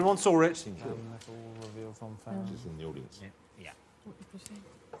viral. Everyone saw it. in the audience. Yeah.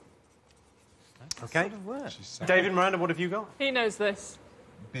 OK. David, Miranda, what have you got? He knows this.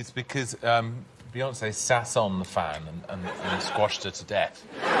 It's because Beyoncé sat on the fan and squashed her to death.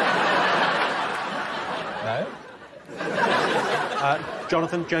 No?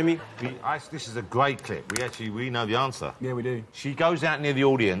 Jonathan, Jamie? This is a great clip. We know the answer. Yeah, we do. She goes out near the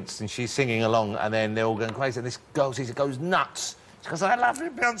audience and she's singing along and then they're all going crazy and this girl goes nuts. She goes, I love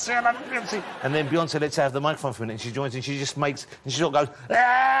you, Beyoncé, I love you, Beyoncé. And then Beyoncé lets her have the microphone for a minute and she joins and she just makes... And she sort of goes...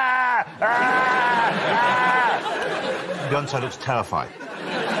 Ah! Ah! Ah! Beyoncé looks terrified.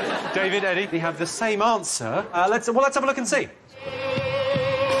 David, Eddie, we have the same answer. Let's have a look and see.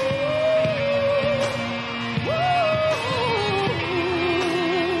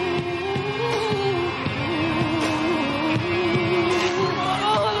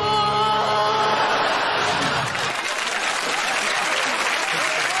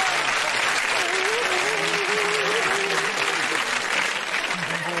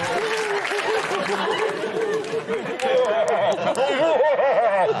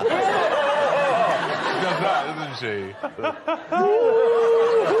 She. I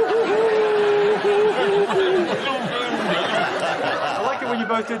like it when you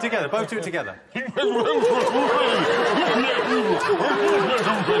both do it together. Both do it together.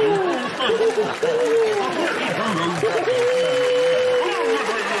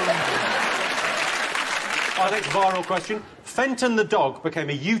 Our next viral question. Fenton the dog became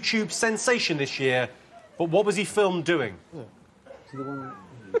a YouTube sensation this year, but what was he filmed doing?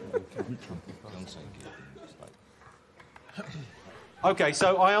 OK,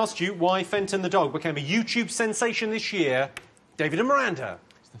 so I asked you why Fenton the dog became a YouTube sensation this year. David and Miranda.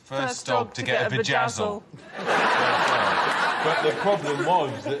 It's the first dog to get a bejazzle. But the problem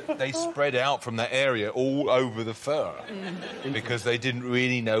was that they spread out from that area all over the fur because they didn't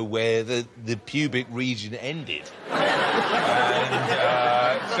really know where the pubic region ended. And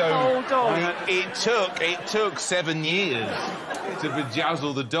so it took 7 years to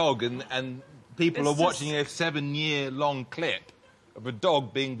bejazzle the dog, and people are watching a 7-year-long clip of a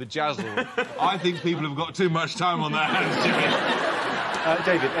dog being bejazzled. I think people have got too much time on their hands, Jimmy.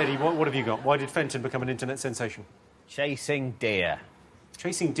 David, Eddie, what have you got? Why did Fenton become an internet sensation? Chasing deer.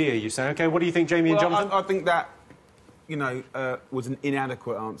 Chasing deer, you say? OK, what do you think, Jamie and Jonathan? I think that, you know, was an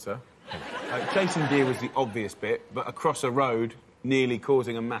inadequate answer. Chasing deer was the obvious bit, but across a road nearly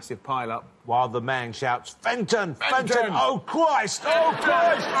causing a massive pile-up. While the man shouts, Fenton! Fenton! Oh, Christ! Oh,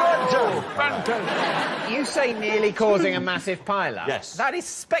 Christ! Fenton! Fenton! You say nearly causing a massive pile-up? Yes. That is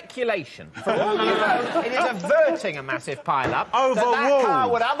speculation. It is averting a massive pile-up Overruled. that car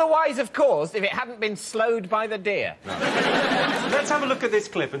would otherwise have caused if it hadn't been slowed by the deer. No. Let's have a look at this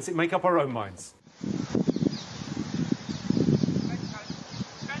clip and make up our own minds.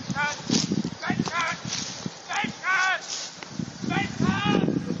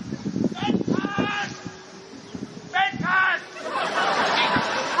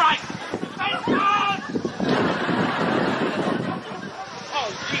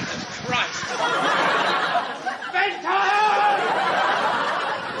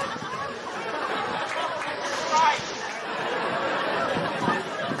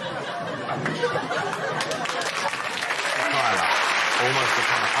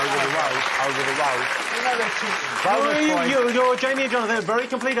 Jamie and Jonathan, a very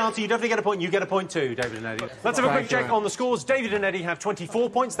complete answer. You definitely get a point. You get a point too, David and Eddie. Let's have a quick check on the scores. David and Eddie have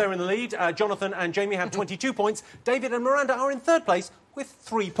 24 points. They're in the lead. Jonathan and Jamie have 22 points. David and Miranda are in third place with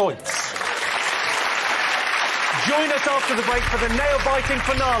 3 points. Join us after the break for the nail-biting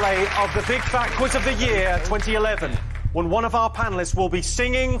finale of the Big Fat Quiz of the Year 2011, when one of our panellists will be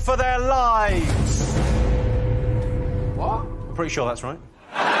singing for their lives. What? I'm pretty sure that's right.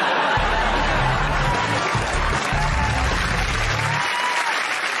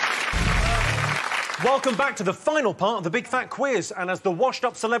 Welcome back to the final part of the Big Fat Quiz, and as the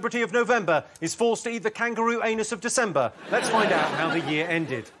washed-up celebrity of November is forced to eat the kangaroo anus of December, let's find out how the year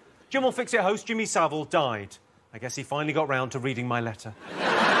ended. Jim Will Fix It host Jimmy Savile died. I guess he finally got round to reading my letter.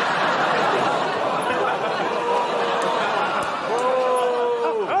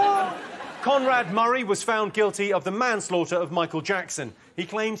 Conrad Murray was found guilty of the manslaughter of Michael Jackson. He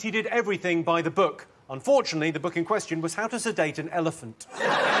claims he did everything by the book. Unfortunately, the book in question was How to Sedate an Elephant.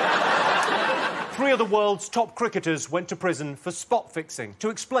 3 of the world's top cricketers went to prison for spot fixing. To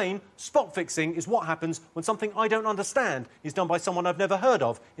explain, spot fixing is what happens when something I don't understand is done by someone I've never heard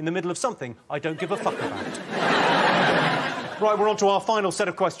of in the middle of something I don't give a fuck about. Right, we're on to our final set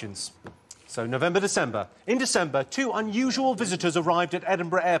of questions. So, November, December. In December, 2 unusual visitors arrived at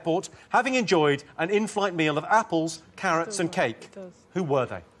Edinburgh Airport, having enjoyed an in-flight meal of apples, carrots and cake. Who were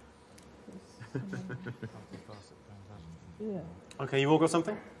they? OK, you all got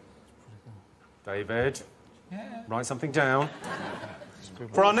something? David, write something down.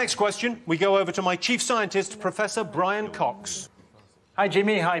 For our next question, we go over to my chief scientist, Professor Brian Cox. Hi,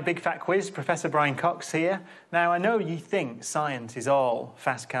 Jimmy. Hi, Big Fat Quiz. Professor Brian Cox here. Now, I know you think science is all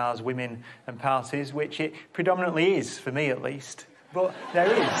fast cars, women and parties, which it predominantly is, for me at least. But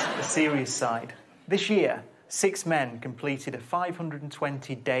there is a serious side. This year, 6 men completed a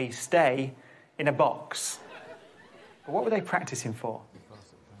 520-day stay in a box. But what were they practising for?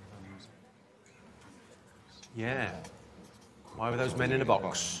 Yeah. Why were those men in a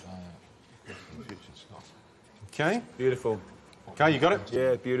box? OK. Beautiful. OK, you got it?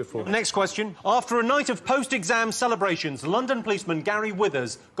 Yeah, beautiful. Next question. After a night of post-exam celebrations, London policeman Gary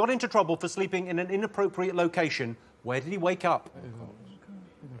Withers got into trouble for sleeping in an inappropriate location. Where did he wake up?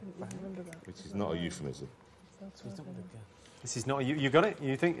 Which is not a euphemism. This is not a... You got it?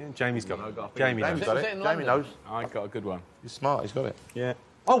 You think? Jamie's got it. Jamie knows. Jamie knows. I got a good one. He's smart, he's got it. Yeah.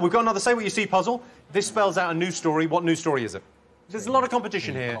 Oh, we've got another Say What You See puzzle. This spells out a news story. What news story is it? There's a lot of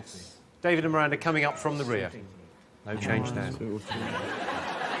competition here. David and Miranda coming up from the rear. No change there.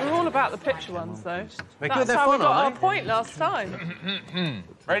 We're all about the picture ones, though. They're That's good, they're how fun, we got our aren't they? point last time.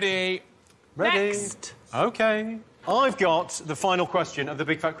 Ready? Ready. Next. OK. I've got the final question of the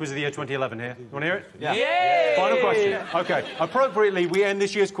Big Fat Quiz of the Year 2011 here. You want to hear it? Yeah. Yay! Final question. OK. Appropriately, we end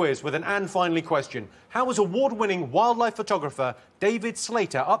this year's quiz with an and finally question. How was award-winning wildlife photographer David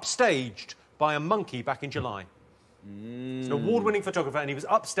Slater upstaged by a monkey back in July? He's an award-winning photographer, and he was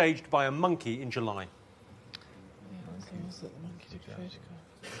upstaged by a monkey in July.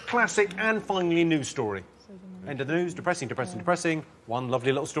 Classic and finally news story. End of the news. Depressing, depressing, depressing. One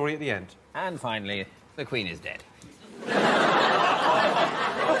lovely little story at the end. And finally, the Queen is dead.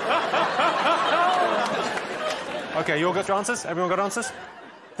 OK, you all got your answers? Everyone got answers?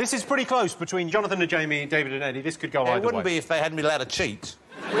 This is pretty close between Jonathan and Jamie, David and Eddie. This could go either way. It wouldn't be if they hadn't been allowed to cheat.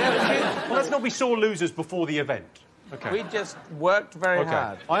 Well, let's not be sore losers before the event. OK. We just worked very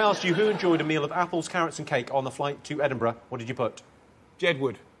hard. I asked you who enjoyed a meal of apples, carrots and cake on the flight to Edinburgh. What did you put?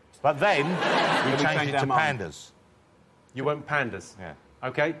 Jedward. But then we changed it to pandas. You went pandas? Yeah.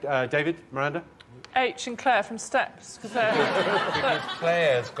 OK, David, Miranda? H and Claire from Steps, because they're...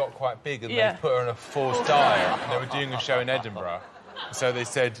 Claire's got quite big and they put her on a forced diet and they were doing a show in Edinburgh. So they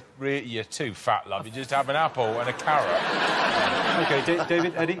said, you're too fat, love. You just have an apple and a carrot. OK,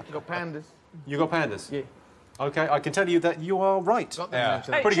 David, Eddie? I've got pandas. You got pandas? Yeah. OK, I can tell you that you are right. Yeah.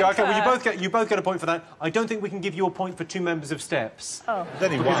 Pretty good. OK, well, you both get a point for that. I don't think we can give you a point for 2 members of Steps. Oh.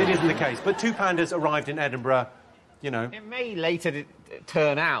 Because it isn't the case. But 2 pandas arrived in Edinburgh, you know. It may later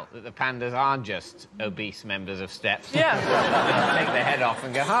turn out that the pandas aren't just obese members of Steps. Yeah. Take their head off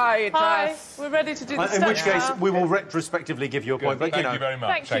and go, hi, it's us. We're ready to do the Steps. In which case, now. we will retrospectively give you a point. But, Thank you you very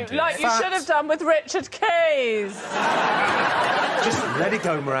much. Thank you. Like you should have done with Richard Keys. Just let it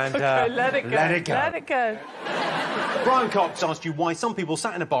go, Miranda. Okay, let it go. Let it go. Let it go. Brian Cox asked you why some people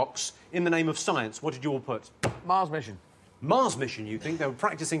sat in a box in the name of science. What did you all put? Mars mission. Mars mission, you think? They were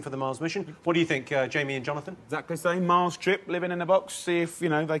practising for the Mars mission. What do you think, Jamie and Jonathan? Exactly the same. Mars trip, living in a box, see if, you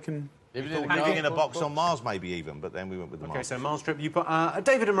know, they can... Living in a box on Mars, maybe even, but then we went with the Mars. OK, so Mars trip. You put...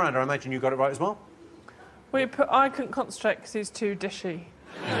 David and Miranda, I imagine you got it right as well? I couldn't concentrate because he's too dishy.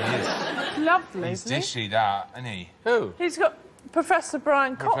 He is. Lovely, He's isn't he? dishy, that, isn't he? Who? He's got Professor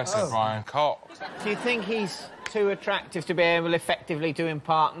Brian Cox. Professor Brian Cox. Do you think he's too attractive to be able effectively to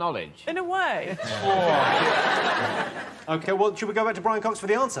impart knowledge? In a way. OK, well, should we go back to Brian Cox for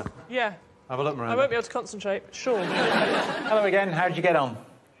the answer? Yeah. Have a look, Miranda. I won't be able to concentrate, but sure. Hello again, how did you get on?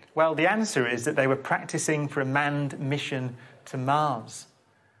 Well, the answer is that they were practising for a manned mission to Mars.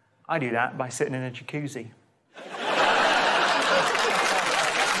 I do that by sitting in a jacuzzi.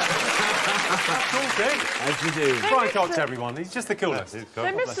 Cool thing. As you do. Brian Cox, everyone. He's just the coolest.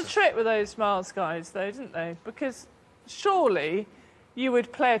 They missed a trick with those Mars guys, though, didn't they? Because surely you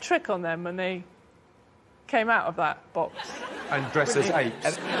would play a trick on them when they came out of that box. And dress as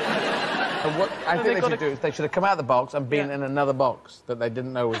apes. And what I think they should do is they should have come out of the box and been in another box that they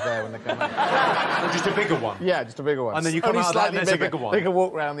didn't know was there when they came out. Or just a bigger one. Yeah, just a bigger one. And then you come out of that and there's a bigger one. They can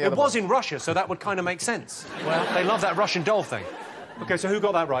walk around the other It was in Russia, so that would kind of make sense. Well, they love that Russian doll thing. OK, so who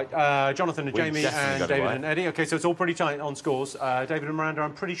got that right? Jonathan and Jamie and David and Eddie. OK, so it's all pretty tight on scores. David and Miranda,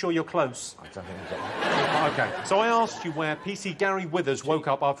 I'm pretty sure you're close. I don't think I got that. OK, so I asked you where PC Gary Withers woke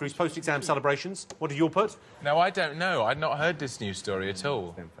up after his post-exam celebrations. What did you all put? No, I don't know. I'd not heard this news story at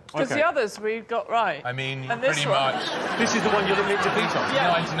all. Because the others we got right. I mean, and pretty much. This is the one you're looking to beat on.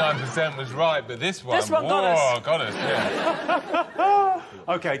 Yeah. 99% was right, but this one... This one got us. Got us, yeah.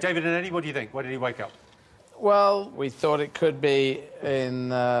 OK, David and Eddie, what do you think? Where did he wake up? Well, we thought it could be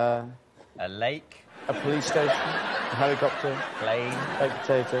in... a lake? A police station? A helicopter? Plane? Baked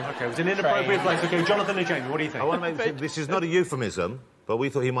potato? OK, it was an inappropriate place. OK, Jonathan and Jamie, what do you think? I want to make this is not a euphemism, but we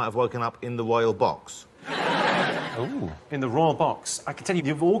thought he might have woken up in the royal box. Ooh. In the royal box. I can tell you,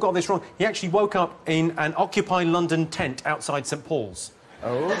 you've all got this wrong. He actually woke up in an Occupy London tent outside St Paul's.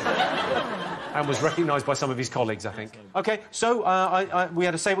 Oh. And was recognised by some of his colleagues, I think. OK, so we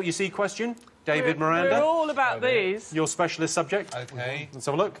had a Say What You See question. David, Miranda. We're all about these. Your specialist subject. OK. Let's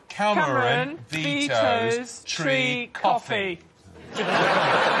have a look. Cameron vetoes tree coffee.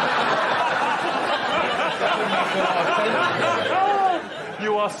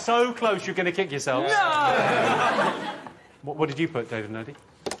 You are so close, you're going to kick yourselves. No! What did you put, David and Eddie?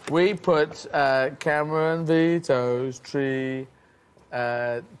 We put Cameron vetoes tree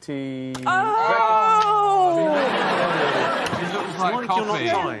tea... Oh! It looks like coffee.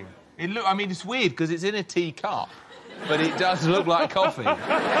 You're not trying. I mean, it's weird because it's in a teacup, but it does look like coffee. You know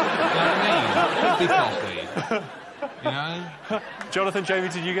what I mean? It could be coffee. You know? Jonathan, Jamie,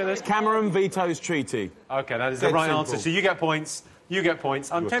 did you get this? Cameron vetoes treaty. OK, that is the right answer. So you get points. You get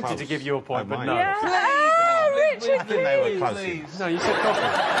points. I'm tempted to give you a point, but no. Yeah. Richard, They were close. No, you said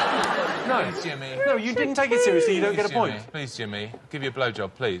coffee. No, Please, Jimmy. No, you didn't take it seriously. You don't get a Jimmy. point. Please, Jimmy. I'll give you a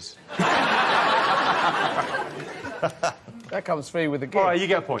blowjob, please. That comes free with the gig. All right, you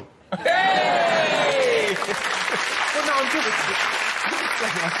get a point. Hey! Well, no, I'm good.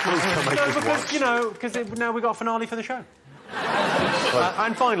 No, because, you know, because now we've got a finale for the show.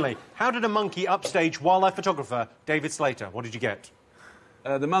 And finally, how did a monkey upstage wildlife photographer David Slater? What did you get?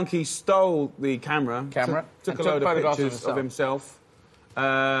 The monkey stole the camera. Took a load of pictures of himself.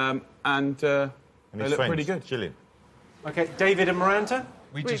 And they look pretty good. Chilling. OK, David and Miranda?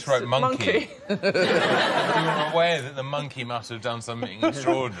 We just wrote monkey. We were aware that the monkey must have done something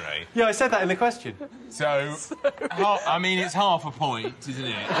extraordinary. Yeah, I said that in the question. So I mean, it's half a point, isn't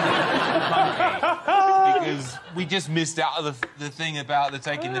it? Monkey. Because we just missed out of the thing about the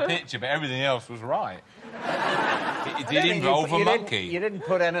taking the picture, but everything else was right. It did involve a monkey. You didn't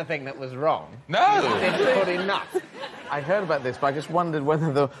put anything that was wrong. No! You didn't put enough. I heard about this, but I just wondered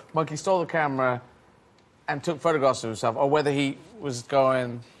whether the monkey stole the camera and took photographs of himself, or whether he was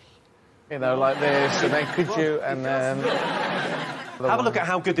going, you know, like this, and then could you, and then... Have a look at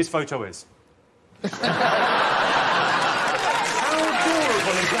how good this photo is. How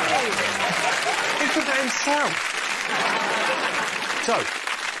myself.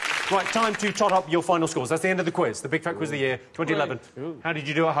 So, right, time to tot up your final scores. That's the end of the quiz, the Big Fat Quiz of the Year, 2011. How did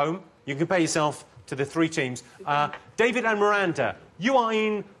you do at home? You can compare yourself to the 3 teams. David and Miranda, you are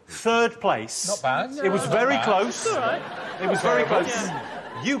in 3rd place. Not bad. It was very close. All right. It was very close.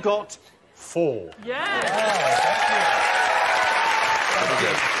 Yeah. You got 4. Yeah. Pretty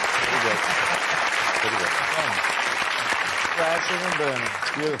good. Pretty good. Scratching and burning.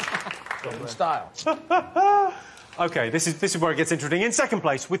 Beautiful. In style. OK, this is where it gets interesting. In 2nd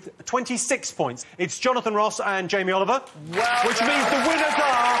place, with 26 points, it's Jonathon Ross and Jamie Oliver, which means the winners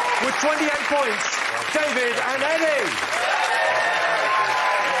are, with 28 points, David and Eddie.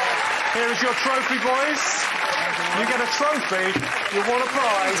 Here is your trophy, boys. You get a trophy, you won a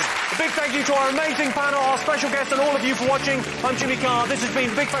prize. A big thank you to our amazing panel, our special guests, and all of you for watching. I'm Jimmy Carr. This has been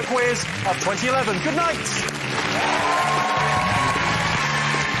the Big Fat Quiz of 2011. Good night.